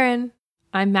 I'm Karen.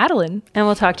 I'm Madelyn. And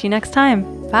we'll talk to you next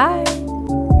time. Bye.